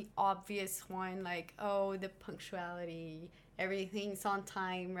 the obvious one, the punctuality, everything's on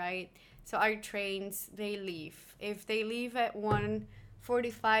time, right? So our trains, they leave. If they leave at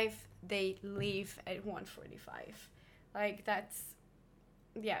 1:45, they leave at 1:45.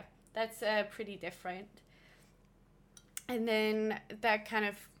 That's pretty different. And then that kind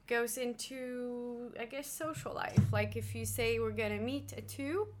of goes into, I guess, social life. If you say we're going to meet at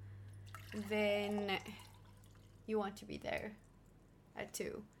 2, then you want to be there at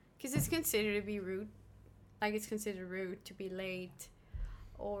 2. Because it's considered to be rude. It's considered rude to be late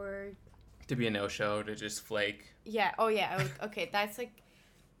or... to be a no-show, to just flake. Yeah. Oh, yeah. Okay. That's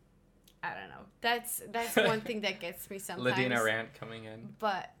I don't know. That's one thing that gets me sometimes. Ladina rant coming in.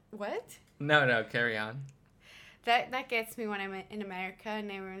 But what? No, carry on. That gets me when I'm in America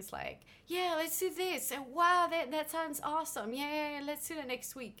and everyone's like, yeah, let's do this. And wow, that sounds awesome. Yeah, let's do that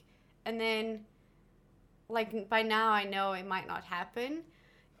next week. And then, like, by now I know it might not happen.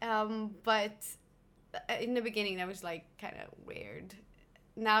 But in the beginning, that was, like, kind of weird.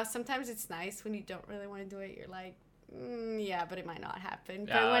 Now, sometimes it's nice when you don't really want to do it. You're like, yeah, but it might not happen.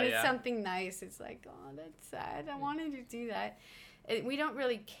 But when it's something nice, it's like, oh, that's sad. I wanted to do that. We don't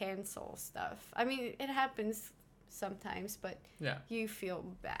really cancel stuff. I mean, it happens sometimes, but you feel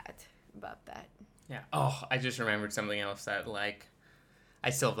bad about that. Yeah. Oh, I just remembered something else that, like, I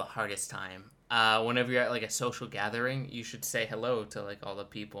still have the hardest time. Whenever you're at, like, a social gathering, you should say hello to, like, all the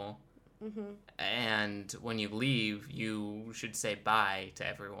people. Mm-hmm. And when you leave, you should say bye to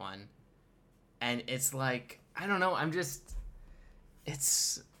everyone. And it's like, I don't know,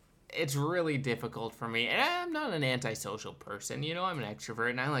 it's really difficult for me. And I'm not an antisocial person, you know, I'm an extrovert,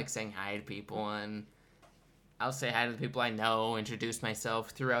 and I like saying hi to people, and I'll say hi to the people I know, introduce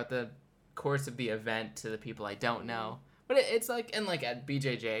myself throughout the course of the event to the people I don't know. But it's like, and like at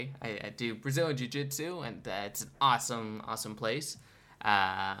BJJ, I do Brazilian Jiu-Jitsu, and it's an awesome place.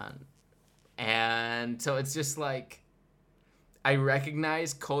 And so it's just like, I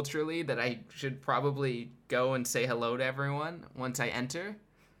recognize culturally that I should probably go and say hello to everyone once I enter.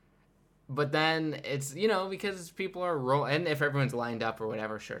 But then it's, you know, because people are rolling, and if everyone's lined up or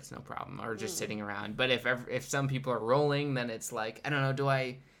whatever, sure, it's no problem, or just sitting around. But if some people are rolling, then it's like, I don't know, do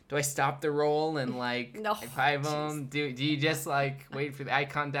I stop the roll and like high five them? Do you just like wait for the eye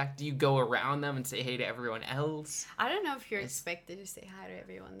contact? Do you go around them and say hey to everyone else? I don't know if you're expected to say hi to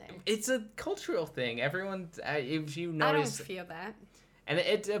everyone there. It's a cultural thing. Everyone, if you notice, I don't feel that. And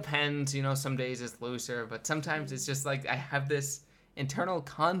it depends. You know, some days it's looser, but sometimes it's just like I have this internal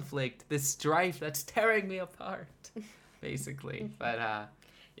conflict, this strife that's tearing me apart, basically. But I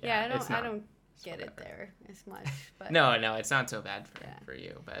don't get it there as much. But no, it's not so bad for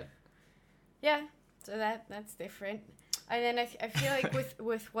you, but yeah, so that's different. And then I feel like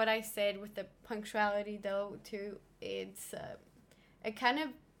with what I said with the punctuality though too, it's it kind of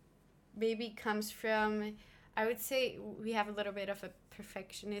maybe comes from, I would say we have a little bit of a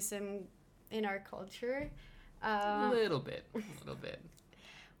perfectionism in our culture. A little bit.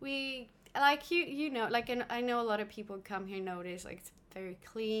 We like you know, like, and I know a lot of people come here notice like it's very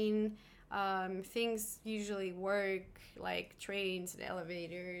clean. Things usually work, like trains and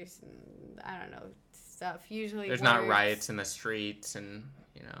elevators and I don't know, stuff usually there's works. Not riots in the streets and,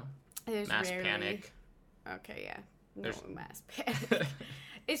 you know, there's mass rarely panic. Okay, yeah. No mass panic.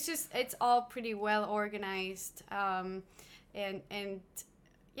 It's all pretty well organized. And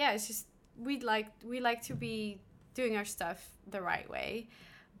yeah, it's just we like to be doing our stuff the right way.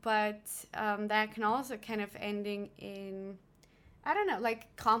 But that can also kind of ending in, I don't know, like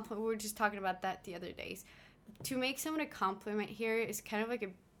we were just talking about that the other days. To make someone a compliment here is kind of like a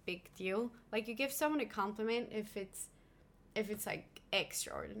big deal. Like you give someone a compliment if it's like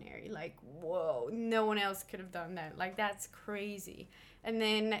extraordinary, like whoa, no one else could have done that. Like that's crazy. And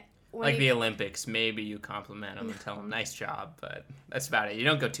then like the Olympics, maybe you compliment them and tell them nice job, but that's about it. You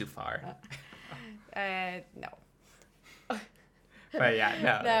don't go too far. No. But yeah,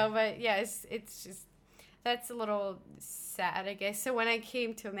 no. No, but yeah, it's just, that's a little sad, I guess. So when I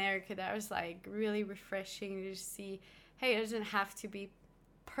came to America, that was like really refreshing to just see, hey, it doesn't have to be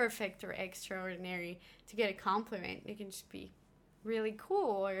perfect or extraordinary to get a compliment. It can just be really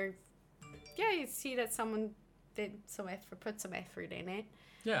cool, or yeah, you see that someone did some effort, put some effort in it.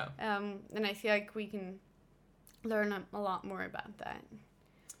 Yeah. And I feel like we can learn a lot more about that.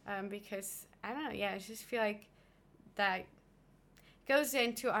 Because I don't know, yeah, I just feel like that goes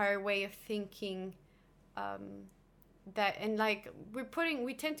into our way of thinking, that, and like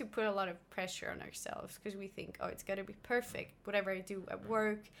we tend to put a lot of pressure on ourselves because we think, oh, it's got to be perfect. Whatever I do at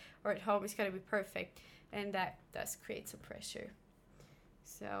work or at home, it's got to be perfect. And that does create some pressure.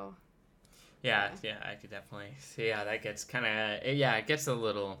 So. Yeah, I could definitely see how that gets kind of, it gets a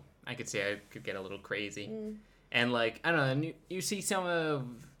little, I could see I could get a little crazy. And like, I don't know, and you see some of,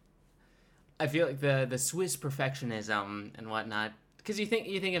 I feel like the Swiss perfectionism and whatnot, because you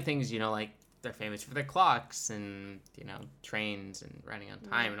think of things, you know, like they're famous for their clocks and, you know, trains and running on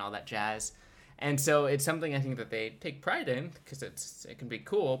time and all that jazz. And so it's something I think that they take pride in because it can be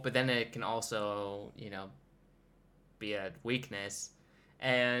cool, but then it can also, you know, be a weakness.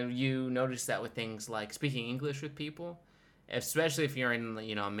 And you notice that with things like speaking English with people, especially if you're in,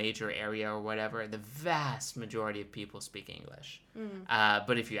 you know, a major area or whatever, the vast majority of people speak English.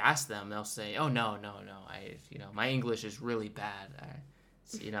 But if you ask them, they'll say, oh, no, my English is really bad.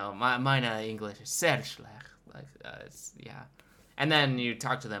 you know, mine English is sehr schlecht. Like, yeah. And then you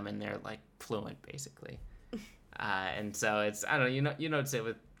talk to them and they're like fluent basically. And so it's, I don't know, you notice it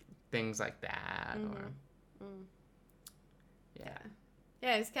with things like that or, yeah.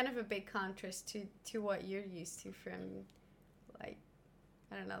 Yeah, it's kind of a big contrast to what you're used to from, like,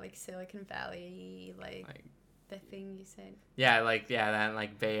 I don't know, like Silicon Valley, like the thing you said. Yeah, like, that,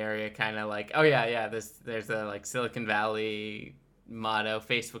 like, Bay Area kind of, like, oh, yeah, there's a, like, Silicon Valley motto,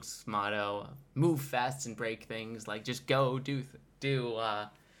 Facebook's motto, move fast and break things, like, just go, do,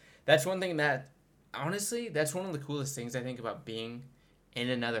 that's one thing that, honestly, that's one of the coolest things I think about being in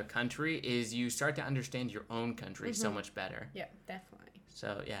another country, is you start to understand your own country so much better. Yeah, definitely.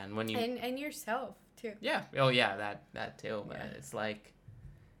 So, yeah, and when you... And yourself, too. Yeah, oh, yeah, that too, but it's like...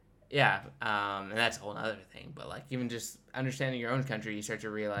 Yeah, and that's a whole other thing. But, like, even just understanding your own country, you start to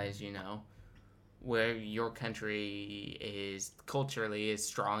realize, you know, where your country is culturally is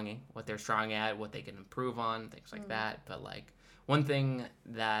strong, what they're strong at, what they can improve on, things like that. But, like, one thing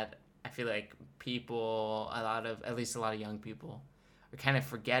that I feel like people, at least a lot of young people, are kind of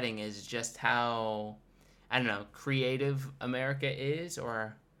forgetting is just how, I don't know, creative America is,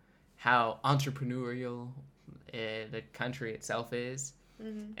 or how entrepreneurial the country itself is.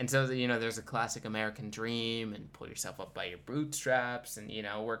 And so, you know, there's a classic American dream and pull yourself up by your bootstraps and, you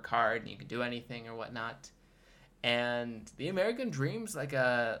know, work hard and you can do anything or whatnot. And the American dream's like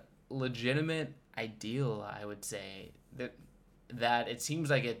a legitimate ideal, I would say, that it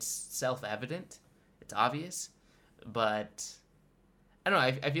seems like it's self-evident, it's obvious, but I don't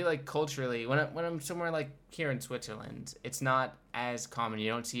know, I feel like culturally, when I'm somewhere like here in Switzerland, it's not as common.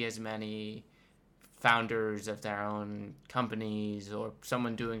 You don't see as many founders of their own companies or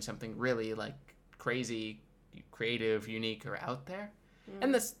someone doing something really like crazy, creative, unique, or out there.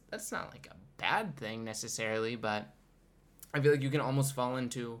 And that's not like a bad thing necessarily, but I feel like you can almost fall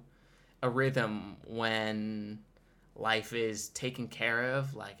into a rhythm when life is taken care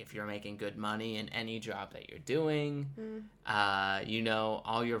of, like if you're making good money in any job that you're doing, you know,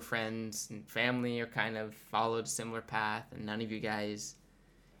 all your friends and family are kind of followed a similar path, and none of you guys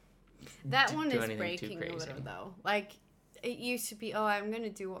that one is breaking a little, though. Like, it used to be, I'm going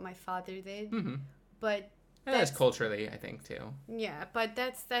to do what my father did. But that's culturally, I think, too. Yeah, but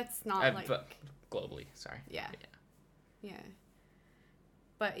that's not like... But globally, sorry. Yeah.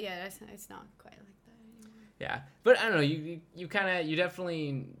 But, yeah, it's not quite like that anymore. Yeah. But, I don't know, you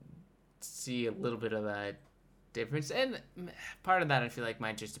definitely see a little bit of a difference. And part of that, I feel like,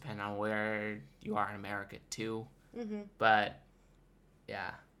 might just depend on where you are in America, too. But, yeah.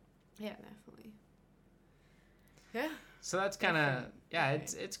 Yeah, definitely. Yeah. So that's kind of, yeah,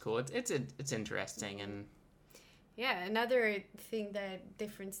 it's cool. It's interesting. And yeah, another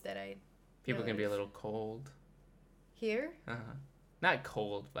difference that I people can be a little cold. Here? Not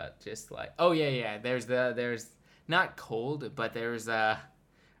cold, but just like, oh yeah. There's not cold, but there's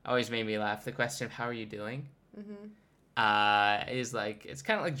always made me laugh. The question of how are you doing? Is like, it's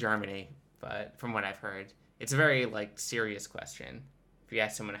kind of like Germany, but from what I've heard, it's a very like serious question. If you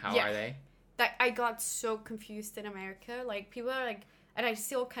ask someone how are they, that I got so confused in America. Like, people are like, and I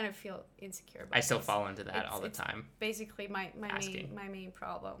still kind of feel insecure about I still fall into that all the time. Basically my main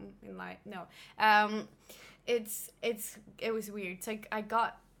problem in life. No. It was weird. It's like I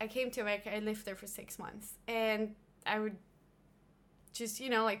came to America, I lived there for 6 months, and I would just, you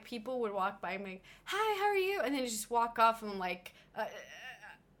know, like, people would walk by and be like, hi, how are you? And then just walk off, and I'm like,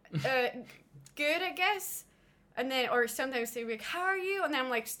 good, I guess. And then, or sometimes they'd be like, how are you? And then I'm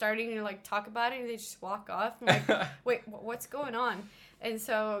like starting to like talk about it, and they just walk off. I'm like, wait, what's going on? And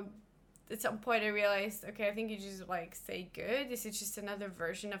so at some point I realized, okay, I think you just like say good. This is just another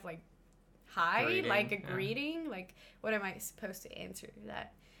version of like hi, greeting, like a greeting. Like, what am I supposed to answer to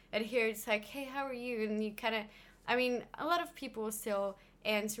that? And here it's like, hey, how are you? And you kind of, I mean, a lot of people still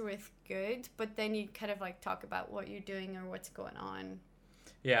answer with good, but then you kind of like talk about what you're doing or what's going on.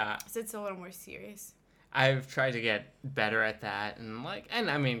 Yeah. So it's a little more serious. I've tried to get better at that, and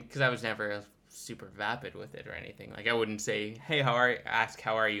I mean, because I was never super vapid with it or anything. Like, I wouldn't say, hey, ask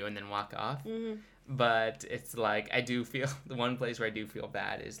how are you, and then walk off. But it's like, I do feel, the one place where I do feel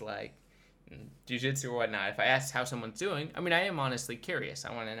bad is like jiu-jitsu or whatnot. If I ask how someone's doing, I mean, I am honestly curious.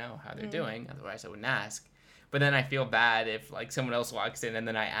 I want to know how they're doing, otherwise I wouldn't ask. But then I feel bad if like someone else walks in and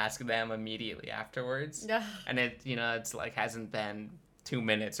then I ask them immediately afterwards. And it, you know, it's like hasn't been 2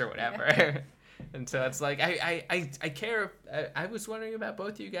 minutes or whatever. Yeah. And so it's like, I care. I was wondering about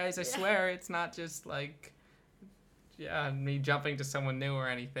both of you guys. I swear it's not just like, me jumping to someone new or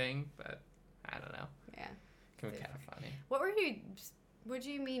anything. But I don't know. Yeah. It can be kind of funny. What were you What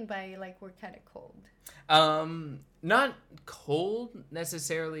do you mean by, like, we're kind of cold? Not cold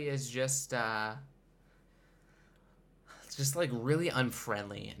necessarily, as just like really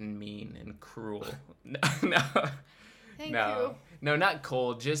unfriendly and mean and cruel. No, Thank you. no, not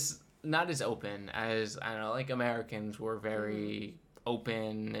cold. Just not as open as, I don't know, like Americans. We're very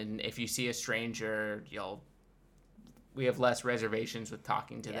open, and if you see a stranger, we have less reservations with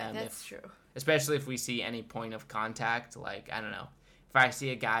talking to them. That's true. Especially if we see any point of contact, like, I don't know, if I see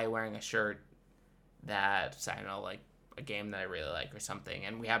a guy wearing a shirt that's, I don't know, like a game that I really like or something,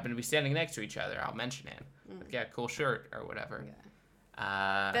 and we happen to be standing next to each other, I'll mention it. Like, yeah, cool shirt or whatever.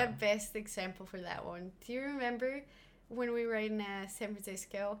 Yeah. The best example for that one. Do you remember when we were in San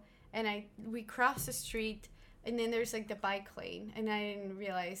Francisco and we crossed the street and then there's like the bike lane and I didn't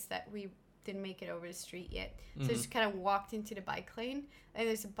realize that we didn't make it over the street yet. So I just kind of walked into the bike lane and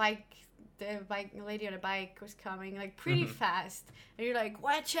there's the lady on a bike was coming like pretty fast and you're like,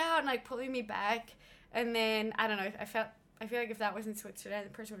 watch out, and like pulling me back. And then I don't know, I feel like if that was in Switzerland, the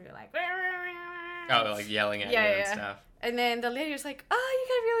person would be like, oh, like yelling at you and stuff. And then the lady was like, oh, you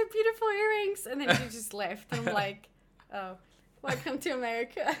got really beautiful earrings, and then she just left. And I'm like, oh, welcome to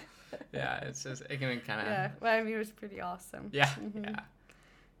America. Yeah, it's just, it can kind of. Yeah, well, I mean, it was pretty awesome. Yeah, yeah,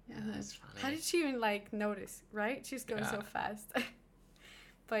 that's funny. How did she even like notice? Right, she's going so fast.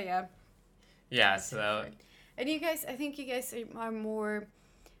 But yeah. Yeah, so. And you guys, I think you guys are more.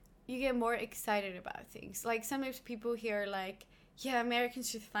 You get more excited about things. Like sometimes people here are like, yeah, Americans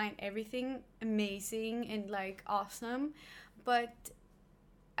should find everything amazing and like awesome, but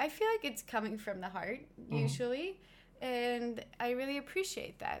I feel like it's coming from the heart usually, and I really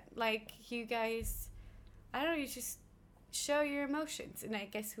appreciate that. Like you guys, I don't know, you just show your emotions, and I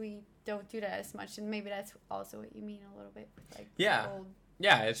guess we don't do that as much, and maybe that's also what you mean a little bit with like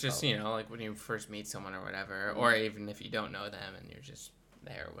yeah, it's just you know, like when you first meet someone or whatever, or even if you don't know them and you're just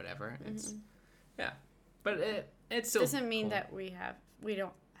there or whatever, it's but it still doesn't mean that we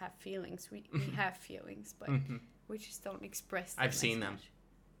don't have feelings. We have feelings, but we just don't express them. I've seen them.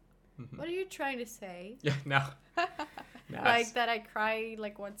 What are you trying to say? Yeah, no. Like that I cry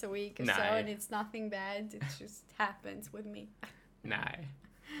like once a week or so, and it's nothing bad. It just happens with me. No,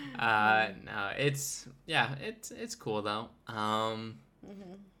 it's cool though. And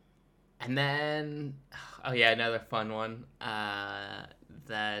then, another fun one.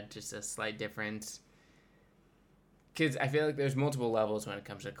 That just a slight difference. Because I feel like there's multiple levels when it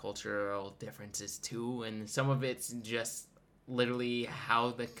comes to cultural differences too, and some of it's just literally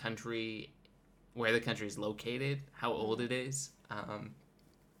where the country is located, how old it is,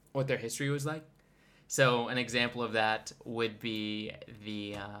 what their history was like. So an example of that would be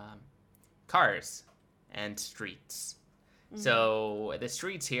the cars and streets. So the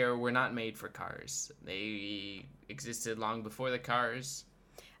streets here were not made for cars. They existed long before the cars.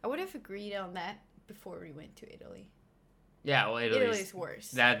 I would have agreed on that before we went to Italy. Yeah, well, Italy's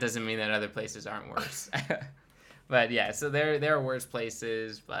worse. That doesn't mean that other places aren't worse. But yeah, so there are worse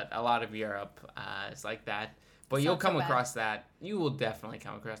places, but a lot of Europe is like that. But you'll come across that. You will definitely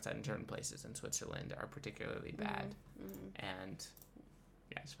come across that in certain places in Switzerland are particularly bad. And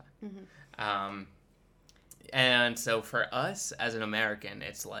yeah, it's fine. And so for us as an American,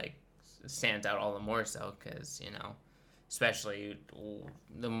 it's like it stands out all the more so because, you know, especially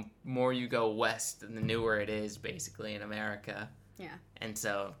the more you go west, the newer it is basically in America. Yeah. And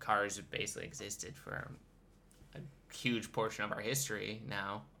so cars have basically existed for a huge portion of our history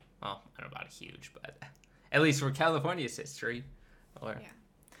now. Well, I don't know about huge, but at least for California's history.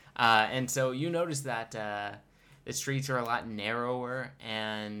 And so you notice that the streets are a lot narrower,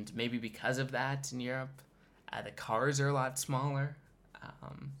 and maybe because of that in Europe, the cars are a lot smaller.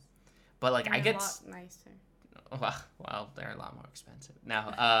 But like, I get a lot nicer. Well, they're a lot more expensive.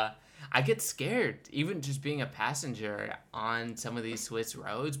 Now, I get scared, even just being a passenger on some of these Swiss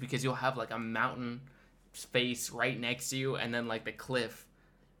roads, because you'll have like a mountain space right next to you, and then like the cliff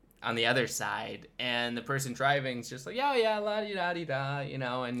on the other side, and the person driving's just like, oh yeah, la-di-da-di-da, you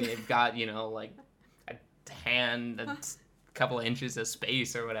know, and they've got, you know, like a hand, a couple inches of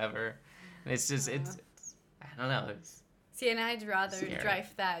space or whatever. And it's just, it's I don't know, it's see, and I'd rather scary.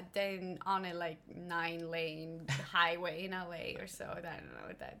 drive that than on a like 9-lane highway in LA or so. I don't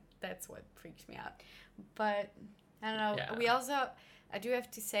know, that's what freaks me out. But I don't know. Yeah. We also, I do have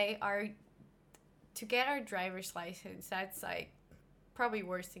to say, to get our driver's license, that's like probably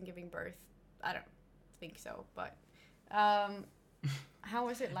worse than giving birth. I don't think so, but how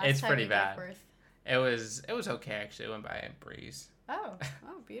was it last it's time pretty you bad. gave birth? It was okay actually. It went by in breeze. Oh,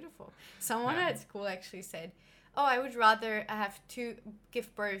 beautiful. Someone at school actually said, "Oh, I would rather have to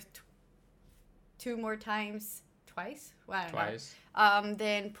give birth 2 more times twice. Well, I don't Twice. know.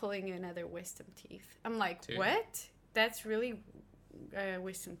 Then pulling another wisdom teeth. I'm like, 2. what? That's really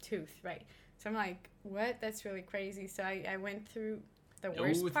wisdom tooth, right? So I'm like, what? That's really crazy. So I went through the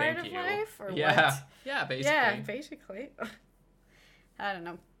worst part of life, or what? Yeah, basically. Yeah, basically. I don't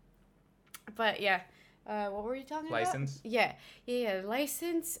know. But yeah, what were you talking about? License? Yeah,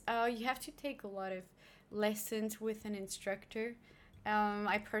 license. You have to take a lot of lessons with an instructor.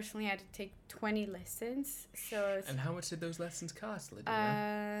 I personally had to take 20 lessons. And how much did those lessons cost, Lydia?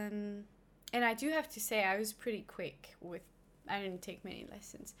 And I do have to say I was pretty quick with. I didn't take many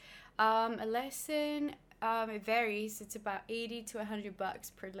lessons. A lesson. It varies. It's about $80 to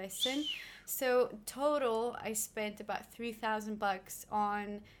 $100 per lesson. So total, I spent about $3,000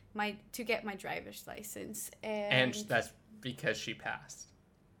 on to get my driver's license. And that's because she passed.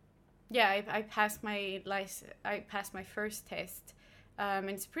 Yeah, I passed my license. I passed my first test. And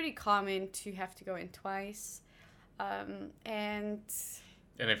it's pretty common to have to go in twice. And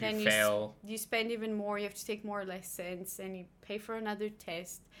if you fail, you spend even more. You have to take more lessons, and you pay for another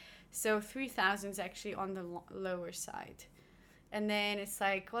test. So 3,000 is actually on the lower side. And then it's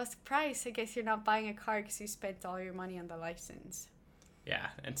like, what's the price? I guess you're not buying a car because you spent all your money on the license. Yeah,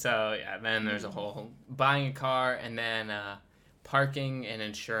 and so, then there's a whole buying a car, and then parking and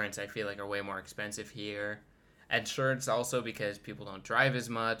insurance, I feel like, are way more expensive here. Insurance also because people don't drive as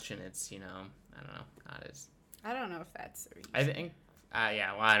much, and it's, I don't know, not as... I don't know if that's the reason. I think,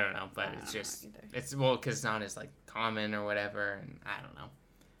 I don't know, but it's just, because it's not as, common or whatever, and I don't know.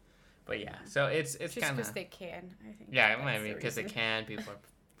 But yeah, so it's kind of... Just because they can, I think. Yeah, because they can. People are,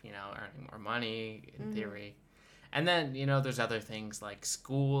 earning more money, in theory. And then, there's other things, like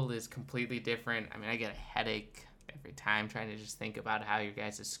school is completely different. I mean, I get a headache every time trying to just think about how your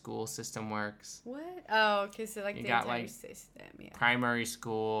guys' school system works. What? Oh, because the entire system, yeah. Primary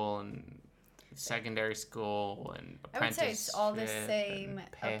school and secondary school and apprenticeship. I would say it's all the same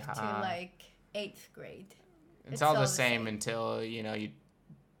up to, 8th grade. It's all the same until, you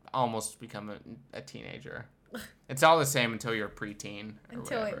almost become a teenager. It's all the same until you're a preteen.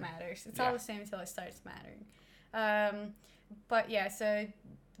 Until it matters. It's all the same until it starts mattering. But yeah, so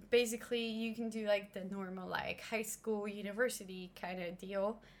basically you can do the normal high school, university kind of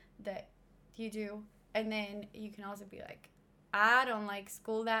deal that you do. And then you can also be I don't like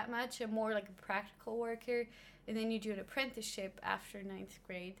school that much. I'm more like a practical worker. And then you do an apprenticeship after 9th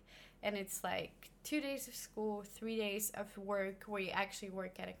grade. And it's 2 days of school, 3 days of work where you actually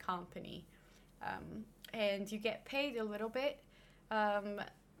work at a company. And you get paid a little bit.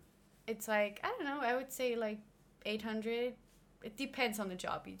 It's I don't know, I would say $800. It depends on the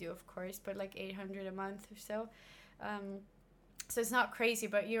job you do, of course, but $800 a month or so. So it's not crazy,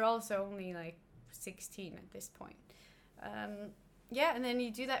 but you're also only 16 at this point. Yeah, and then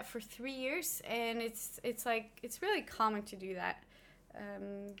you do that for 3 years, and it's really common to do that.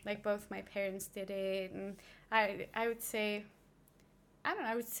 Both my parents did it, and I would say,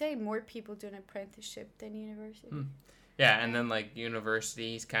 I would say more people do an apprenticeship than university. Yeah, and then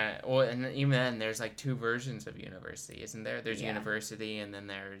universities kind of, and even then there's 2 versions of university, isn't there? There's university, and then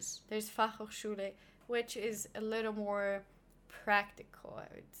there's Fachhochschule, which is a little more practical,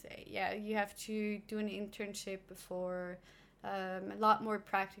 I would say. Yeah, you have to do an internship before, a lot more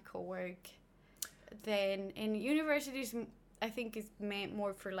practical work than in universities. I think is meant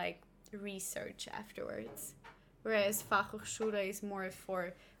more for research afterwards, whereas Fachhochschule is more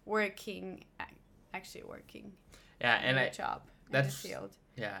for actually working. Yeah, and a job in the field.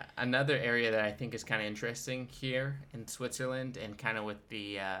 Yeah, another area that I think is kind of interesting here in Switzerland, and kind of with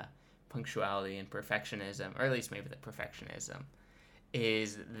the punctuality and perfectionism, or at least maybe the perfectionism,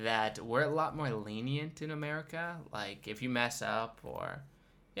 is that we're a lot more lenient in America. If you mess up, or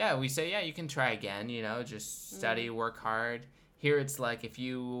we say, you can try again, just study, work hard. Here it's if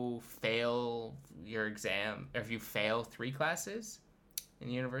you fail your exam, or if you fail 3 classes in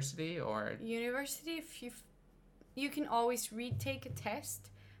university, if you can always retake a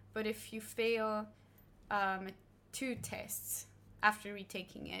test, but if you fail 2 tests after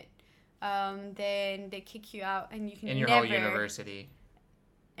retaking it, then they kick you out, and you can your whole university.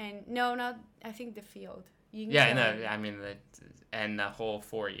 And no, I think the field. And the whole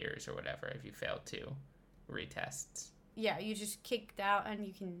 4 years or whatever if you fail 2 retests. Yeah, you just kicked out, and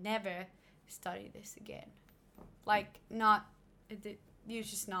you can never study this again. You're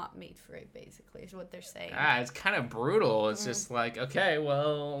just not made for it, basically, is what they're saying. It's kind of brutal. It's just okay,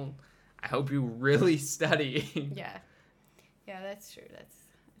 well, I hope you really study. Yeah, that's true. That's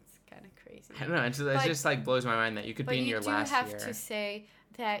kind of crazy. I don't know. It just blows my mind that you could be in your last year. But you do have to say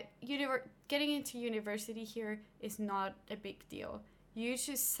that getting into university here is not a big deal. You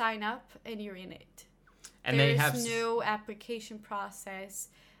just sign up and you're in it. And there's they have no application process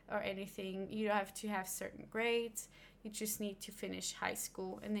or anything. You don't have to have certain grades. You just need to finish high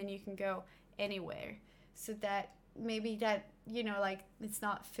school, and then you can go anywhere. So that maybe that, like, it's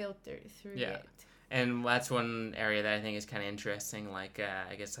not filtered through it. And that's one area that I think is kind of interesting. Like,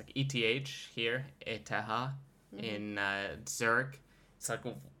 I guess, like ETH here, ETH, in Zurich. It's like,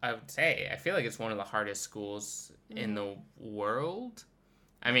 I would say, I feel like it's one of the hardest schools in the world.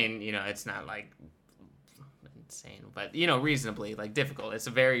 I mean, it's not like insane, but, reasonably, like, difficult. It's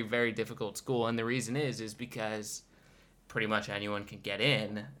a very, very difficult school. And the reason is because pretty much anyone can get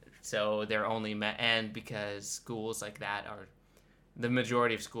in. So they're only and because schools like that are, the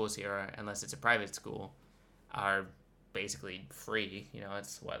majority of schools here, unless it's a private school, are basically free.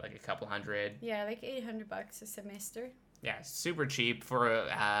 It's like a couple hundred. Yeah, like $800 a semester. Yeah, super cheap for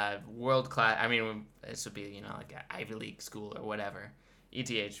a world class. I mean, this would be like an Ivy League school or whatever.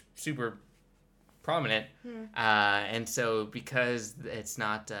 ETH, super prominent, and so because it's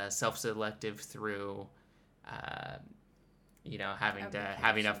not self-selective through, having to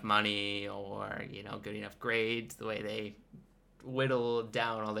have enough money or good enough grades, the way they whittle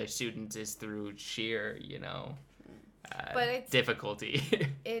down all their students is through sheer but it's difficulty.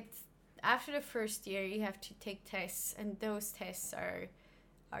 It's after the first year you have to take tests, and those tests are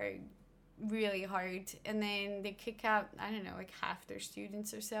really hard, and then they kick out, I don't know, like half their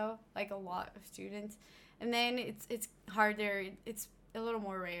students or so, like a lot of students, and then it's harder, it's a little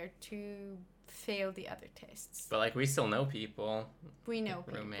more rare to fail the other tests. But like we still know people. We know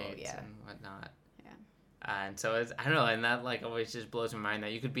people, roommates yeah. and whatnot. Yeah. And so it's, I don't know, and that like always just blows my mind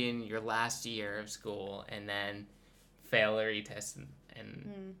that you could be in your last year of school and then fail a retest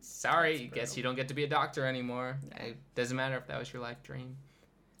and sorry, guess you don't get to be a doctor anymore. Yeah. It doesn't matter if that was your life dream.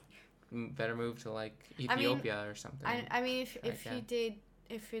 Better move to like Ethiopia or something. I mean,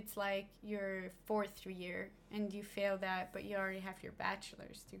 if it's like your fourth year and you fail that, but you already have your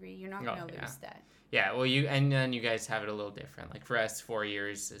bachelor's degree, you're not gonna lose that. Yeah, well, and then you guys have it a little different. Like for us, 4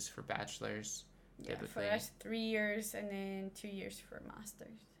 years is for bachelor's. Yeah, typically. For us, 3 years and then 2 years for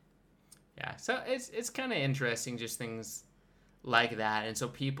master's. Yeah, so it's kind of interesting, just things like that, and so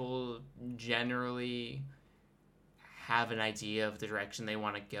people generally have an idea of the direction they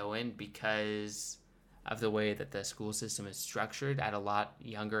want to go in because of the way that the school system is structured at a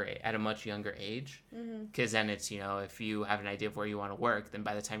much younger age. Because then it's, if you have an idea of where you want to work, then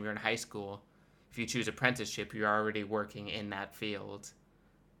by the time you're in high school, if you choose apprenticeship, you're already working in that field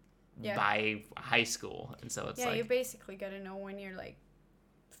by high school. And so it's you basically got to know when you're like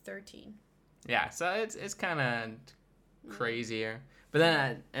 13. Yeah, so it's kind of crazier. But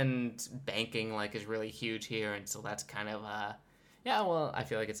then, and banking, like, is really huge here, and so that's kind of, I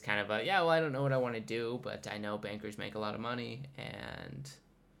feel like it's kind of I don't know what I want to do, but I know bankers make a lot of money, and...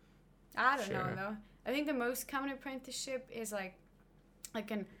 I don't know, though. I think the most common apprenticeship is, like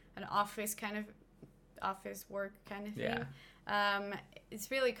an office work kind of thing. Yeah.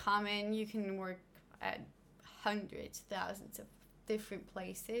 It's really common. You can work at hundreds, thousands of different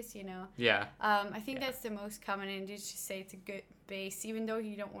places, Yeah. I think that's the most common, and you just say it's a good base, even though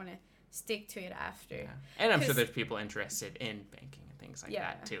you don't want to stick to it after. Yeah. And I'm sure there's people interested in banking and things like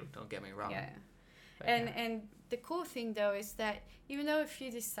that too. Don't get me wrong. Yeah. But, and the cool thing though is that even though if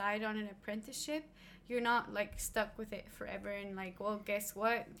you decide on an apprenticeship, you're not like stuck with it forever and like, well, guess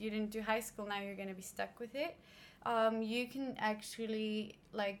what? You didn't do high school, now you're gonna be stuck with it. You can actually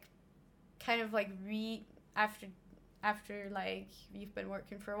like kind of like after like you've been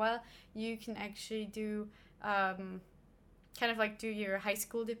working for a while, you can actually do kind of like do your high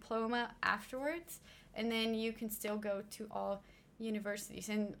school diploma afterwards, and then you can still go to all universities,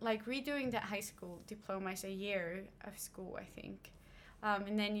 and like redoing that high school diploma is a year of school, I think,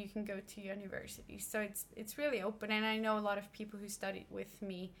 and then you can go to university. So it's really open, and I know a lot of people who studied with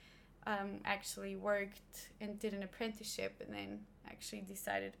me actually worked and did an apprenticeship and then actually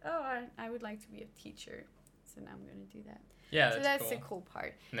decided, I would like to be a teacher. So now I'm going to do that. Yeah, so that's the cool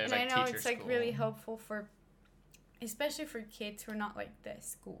part. And I know it's like really helpful especially for kids who are not like the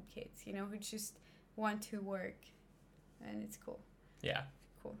school kids, who just want to work, and it's cool. Yeah.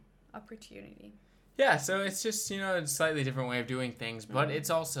 Cool opportunity. Yeah, so it's just, a slightly different way of doing things, but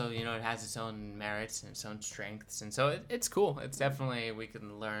it's also, it has its own merits and its own strengths, and so it's cool. It's definitely, we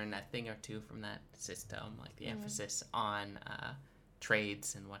can learn a thing or two from that system, like the emphasis on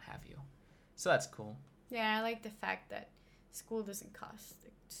trades and what have you. So that's cool. Yeah, I like the fact that school doesn't cost a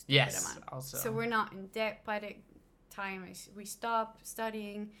stupid amount. Also. So we're not in debt by the time we stop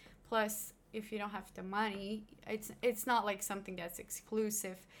studying. Plus, if you don't have the money, it's not like something that's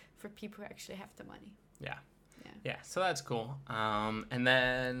exclusive for people who actually have the money. Yeah. So that's cool. And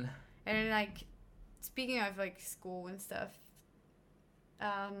then... And like, speaking of like school and stuff,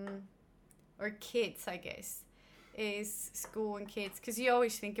 or kids, I guess, is school and kids, because you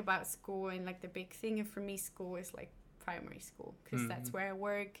always think about school and like the big thing, and for me school is like primary school, because that's where I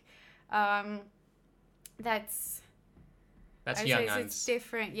work. That's young it's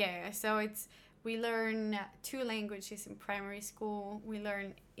different, yeah. So we learn 2 languages in primary school. We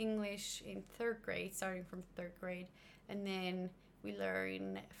learn English in 3rd grade, starting from 3rd grade, and then we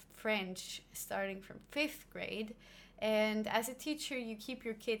learn French starting from 5th grade. And as a teacher, you keep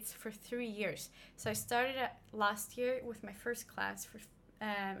your kids for 3 years. So I started last year with my first class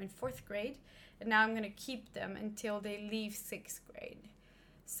in 4th grade, and now I'm going to keep them until they leave 6th grade.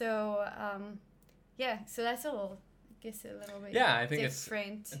 So, so that's a little bit I think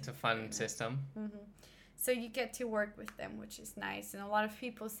different. It's a fun system. Mm-hmm. So you get to work with them, which is nice. And a lot of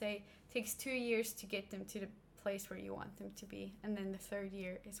people say it takes 2 years to get them to the place where you want them to be, and then the 3rd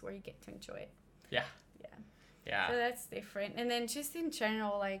year is where you get to enjoy it. Yeah. So that's different. And then just in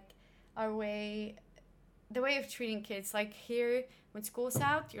general, like the way of treating kids, like here when school's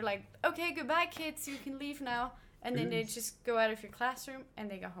out, you're like, okay, goodbye kids, you can leave now. And then they just go out of your classroom and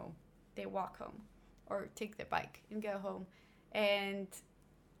they go home. They walk home or take their bike and go home. And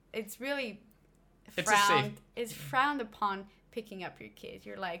it's really frowned upon picking up your kid.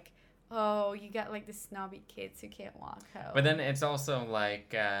 You're like, oh, you got like the snobby kids who can't walk home. But then it's also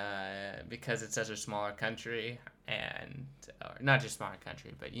like, because it's such a smaller country, and or not just smaller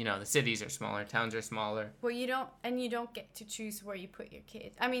country, but you know, the cities are smaller, towns are smaller. Well, you don't get to choose where you put your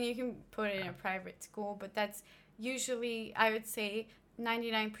kid. I mean, you can put it in a private school, but that's usually, I would say,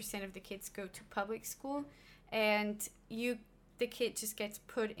 99% of the kids go to public school, and the kid just gets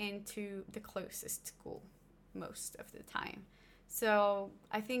put into the closest school most of the time. So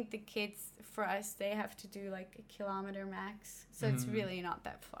I think the kids, for us, they have to do like a kilometer max. So it's really not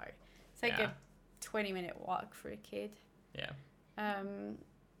that far. It's like a 20-minute walk for a kid. Yeah.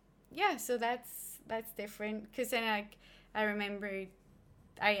 So that's different. Because then I remember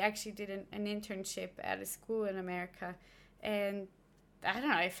I actually did an internship at a school in America. And I don't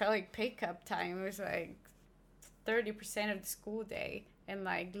know, I felt like pickup time. It was like 30% of the school day. And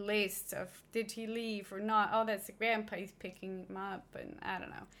like lists of did he leave or not? Oh, that's the grandpa, he's picking him up, and I don't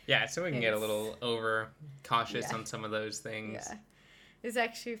know. Yeah, so we can get a little over cautious on some of those things. Yeah, it's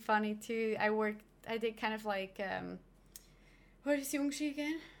actually funny too. I did kind of like what is Jungshi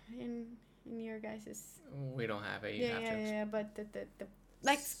again in your guys's? We don't have a yeah, but the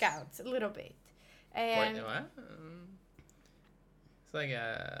like scouts a little bit. And wait, what? It's like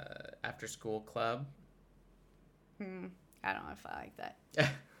a after school club. I don't know if I like that.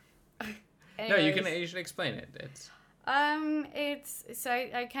 No, you should explain it. It's so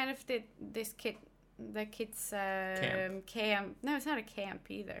I kind of did this the kids camp. No, it's not a camp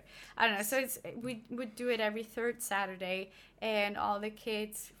either. I don't know. So we would do it every 3rd Saturday, and all the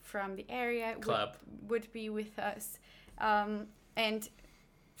kids from the area would be with us. And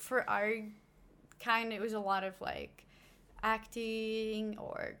for our kind, it was a lot of like acting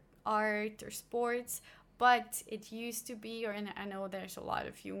or art or sports. But it used to be, and I know there's a lot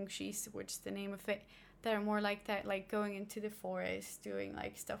of Jungshis, which is the name of it, that are more like that, like going into the forest, doing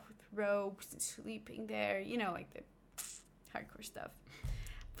like stuff with ropes and sleeping there, you know, like the hardcore stuff.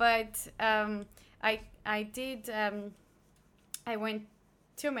 But I went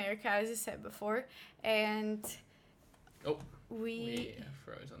to America, as I said before, and we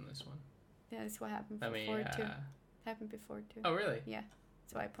froze on this one. Yeah, that's what happened before too. Happened before too. Oh, really? Yeah.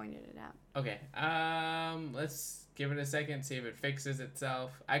 So I pointed it out. Okay. Let's give it a second, see if it fixes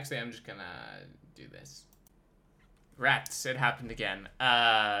itself. Actually, I'm just gonna do this. Rats, it happened again.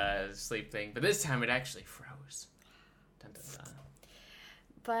 Sleep thing. But this time it actually froze. Dun, dun, dun.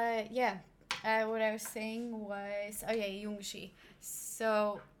 But yeah, what I was saying was, Jungshi.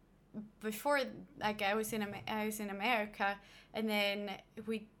 So before, like I was in America, and then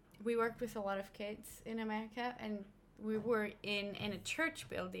we worked with a lot of kids in America, and we were in a church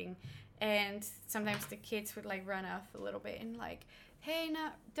building, and sometimes the kids would like run off a little bit and like, hey, no,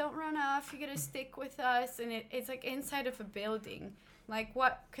 don't run off, you gotta stick with us. And it's like inside of a building, like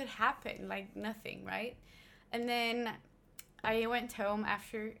what could happen? Like nothing, right? And then I went home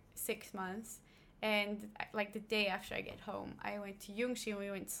after 6 months, and like the day after I get home, I went to Jungshi and we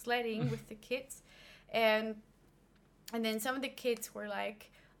went sledding with the kids, and then some of the kids were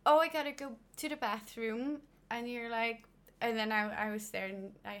like, oh, I gotta go to the bathroom. And you're like, and then I was there,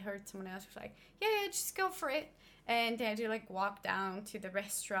 and I heard someone else was like, yeah, just go for it. And they had to like walk down to the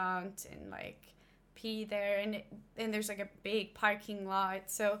restaurant and like pee there, and there's like a big parking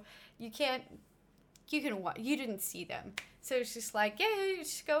lot, so you can't you didn't see them, so it's just like, yeah, you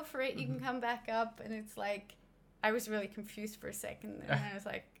just go for it. You can come back up, and it's like, I was really confused for a second, and I was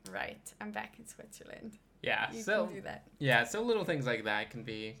like, right, I'm back in Switzerland. Yeah, You so can do that. yeah, so little things like that can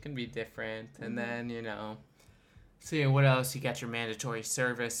be different, and then see what else. You got your mandatory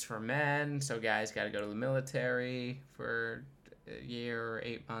service for men, so guys got to go to the military for a year or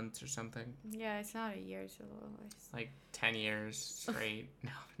 8 months or something. Yeah, it's not a year, it's a little less. Like 10 years straight.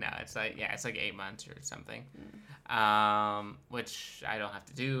 no, it's like 8 months or something. Which I don't have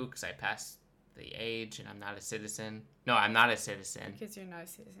to do because I passed the age and I'm not a citizen. No, I'm not a citizen. Because you're not a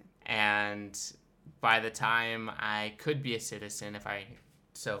citizen. And by the time I could be a citizen, if I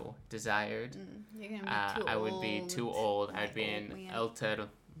so desired, you're gonna be too I old. would be too old. I'd be in man. Elter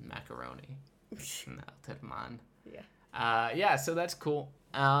Macaroni. Elter Man. Yeah. Yeah, so that's cool.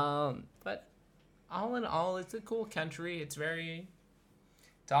 But all in all, it's a cool country. It's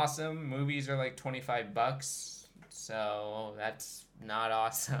awesome. Movies are like $25, so that's not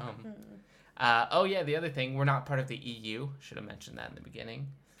awesome. Oh yeah, the other thing, we're not part of the EU. Should have mentioned that in the beginning.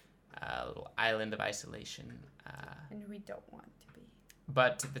 A little island of isolation. And we don't want to be.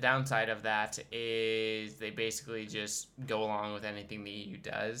 But the downside of that is they basically just go along with anything the EU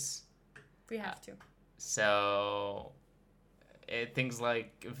does. We have to. So things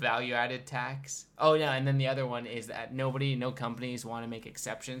like value-added tax. Oh yeah, and then the other one is that no companies want to make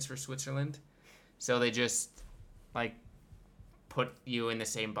exceptions for Switzerland. So they just like put you in the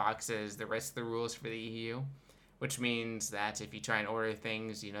same box as the rest of the rules for the EU, which means that if you try and order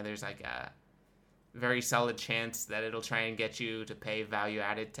things, there's like a very solid chance that it'll try and get you to pay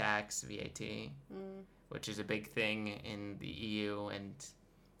value-added tax, VAT, which is a big thing in the EU and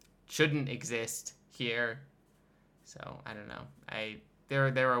shouldn't exist here. So I don't know.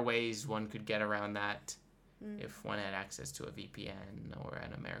 There are ways one could get around that if one had access to a VPN or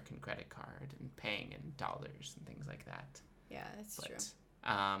an American credit card and paying in dollars and things like that. Yeah, that's true.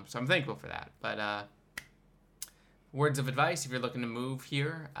 So I'm thankful for that. But words of advice: if you're looking to move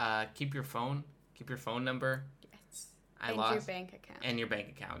here, keep your phone number. Yes. Your bank account. And your bank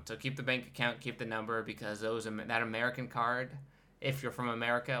account. So keep the bank account, keep the number, because that American card, if you're from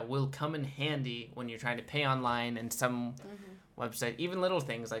America, will come in handy when you're trying to pay online and some website. Even little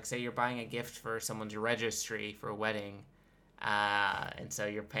things like, say you're buying a gift for someone's registry for a wedding, and so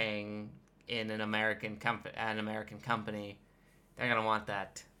you're paying in an American company. They're gonna want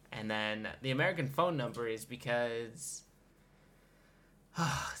that. And then the American phone number is because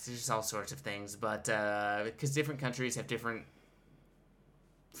there's all sorts of things, but because different countries have different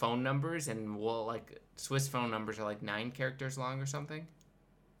phone numbers, and like Swiss phone numbers are like 9 characters long or something.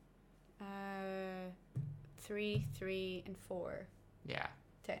 3, 3, and 4. Yeah.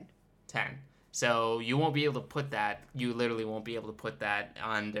 10. So you won't be able to put that. You literally won't be able to put that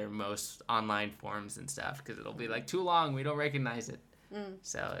on their most online forms and stuff because it'll be like too long. We don't recognize it.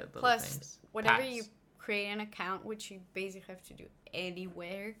 So plus, things. whenever you create an account, which you basically have to do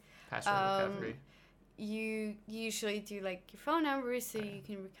anywhere, password recovery. You usually do like your phone number so you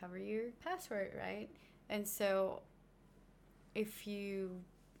can recover your password, right? And so if you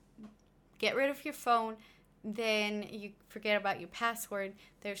get rid of your phone, then you forget about your password,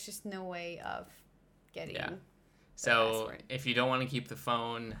 there's just no way of getting the password. If you don't want to keep the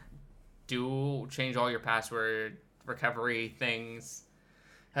phone, do change all your password recovery things.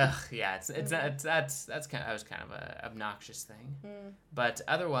 That was kind of a obnoxious thing. But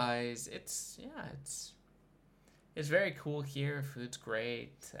otherwise, it's very cool here. Food's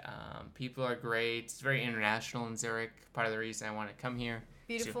great. People are great. It's very international in Zurich. Part of the reason I want to come here.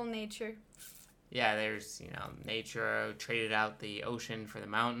 Beautiful nature. Yeah, there's, nature. Traded out the ocean for the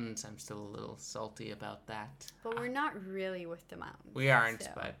mountains. I'm still a little salty about that. But we're not really with the mountains. We aren't,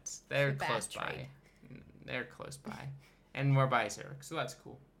 but they're close by. They're close by. And we're by Zurich, so that's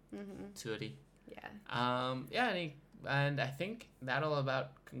cool. Zurich. Yeah. And I think that'll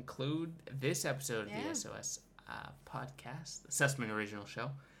about conclude this episode of the SOS Podcast, the Sussman Original Show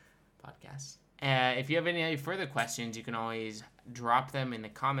podcast. If you have any further questions, you can always drop them in the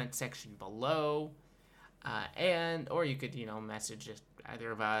comment section below, or you could message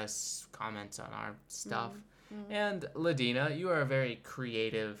either of us, comments on our stuff. And Ladina, you are a very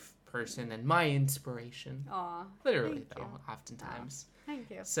creative person and my inspiration. Aw, literally though, oftentimes. Thank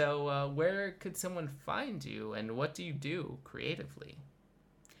you. So where could someone find you, and what do you do creatively?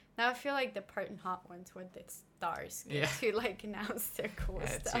 Now I feel like the part in Hot Ones where the stars get to announce their cool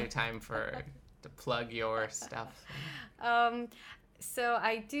stuff. It's your time to plug your stuff. So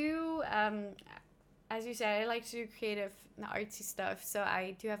I do, as you said, I like to do creative and artsy stuff. So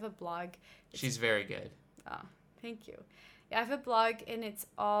I do have a blog. She's very good. Oh, thank you. Yeah, I have a blog, and it's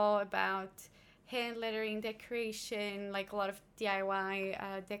all about hand lettering decoration, like a lot of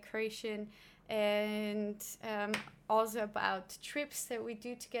DIY decoration, and also about trips that we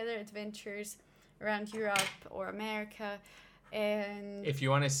do together, adventures around Europe or America. And if you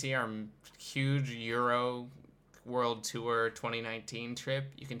want to see our huge Euro World Tour 2019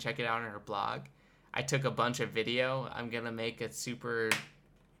 trip, you can check it out on our blog. I took a bunch of video. I'm going to make a super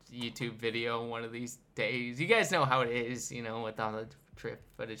YouTube video one of these days. You guys know how it is, you know, with all the trip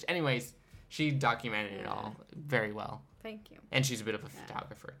footage. Anyways, she documented it all very well. Thank you. And she's a bit of a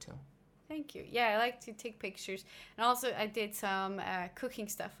photographer too. Thank you. Yeah, I like to take pictures. And also I did some cooking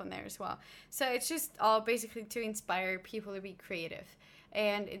stuff on there as well. So it's just all basically to inspire people to be creative.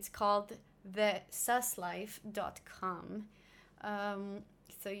 And it's called thesuslife.com.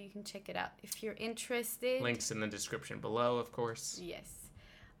 So you can check it out if you're interested. Links in the description below, of course. Yes.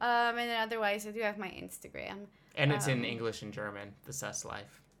 And then otherwise, I do have my Instagram. And it's in English and German, the Sus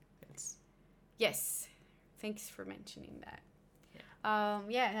Life. Yes. Thanks for mentioning that.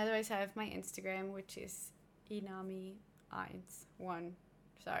 And otherwise I have my Instagram, which is Inami1.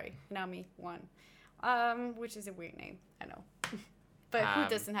 Sorry, Inami1. Which is a weird name, I know. But who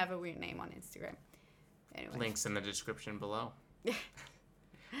doesn't have a weird name on Instagram? Anyway. Links in the description below.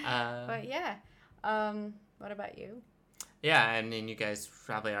 But yeah. What about you? Yeah, I mean, you guys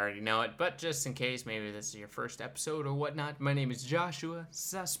probably already know it, but just in case, maybe this is your first episode or whatnot, my name is Joshua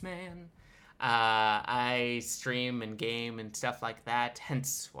Sussman. I stream and game and stuff like that,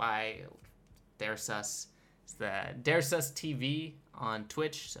 hence why Dare Sus is the Dare Sus TV on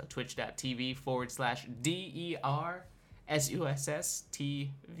Twitch, so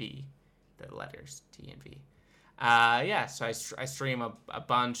twitch.tv/DERSUSSTV, the letters T and V. So I stream a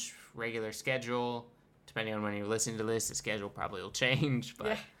bunch, regular schedule. Depending on when you're listening to this, the schedule probably will change,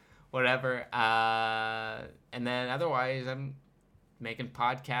 but whatever. And then otherwise, I'm making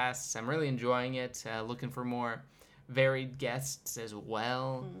podcasts. I'm really enjoying it. Looking for more varied guests as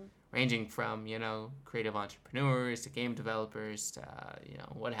well, ranging from, creative entrepreneurs to game developers to,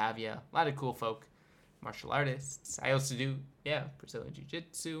 what have you. A lot of cool folk, martial artists. I also do, Brazilian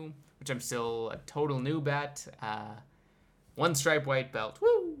Jiu-Jitsu, which I'm still a total noob at. 1 stripe white belt.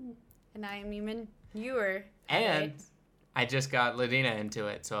 Woo! And I am even newer. And right? I just got Ladina into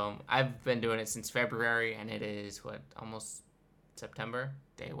it. So I've been doing it since February, and it is, almost September?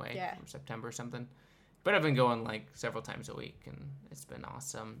 Day away from September or something. But I've been going, several times a week, and it's been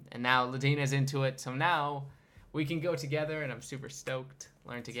awesome. And now Ladina's into it, so now we can go together, and I'm super stoked.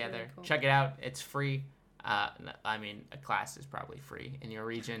 Learn together. Really cool. Check it out. It's free. A class is probably free in your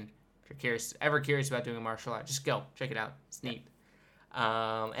region. If you're ever curious about doing a martial art, just go. Check it out. It's neat.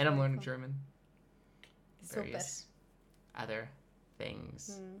 And I'm learning German. Various other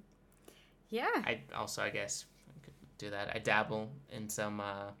things. Yeah. I guess I could do that. I dabble in some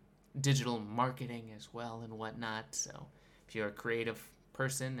digital marketing as well and whatnot. So if you're a creative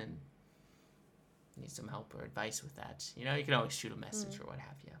person and need some help or advice with that, you can always shoot a message or what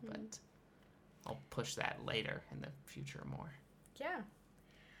have you. But I'll push that later in the future more. Yeah.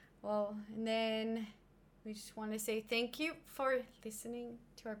 Well, and then we just want to say thank you for listening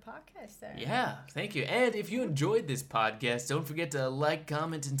to our podcast there. Yeah, thank you. And if you enjoyed this podcast, don't forget to like,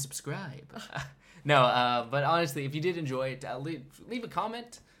 comment, and subscribe. But honestly, if you did enjoy it, leave a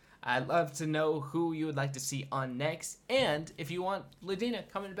comment. I'd love to know who you would like to see on next. And if you want Ladina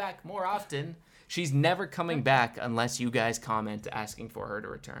coming back more often, she's never coming back unless you guys comment asking for her to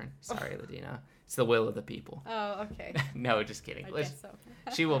return. Sorry, Ladina. It's the will of the people. Oh, okay. No, just kidding. I guess so.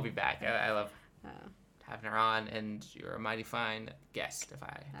 She will be back. I love having her on, and you're a mighty fine guest, if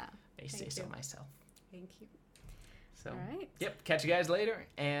I may say so myself. Thank you. So, all right. Yep, catch you guys later.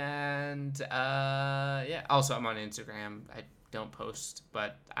 And, also I'm on Instagram. I don't post,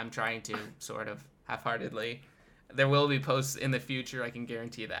 but I'm trying to sort of half-heartedly. There will be posts in the future, I can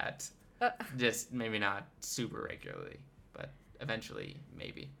guarantee that. Just maybe not super regularly, but eventually,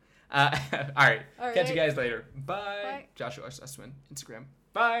 maybe. All right. Catch you guys later. Bye. Bye. Joshua Sussman, Instagram.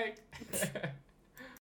 Bye.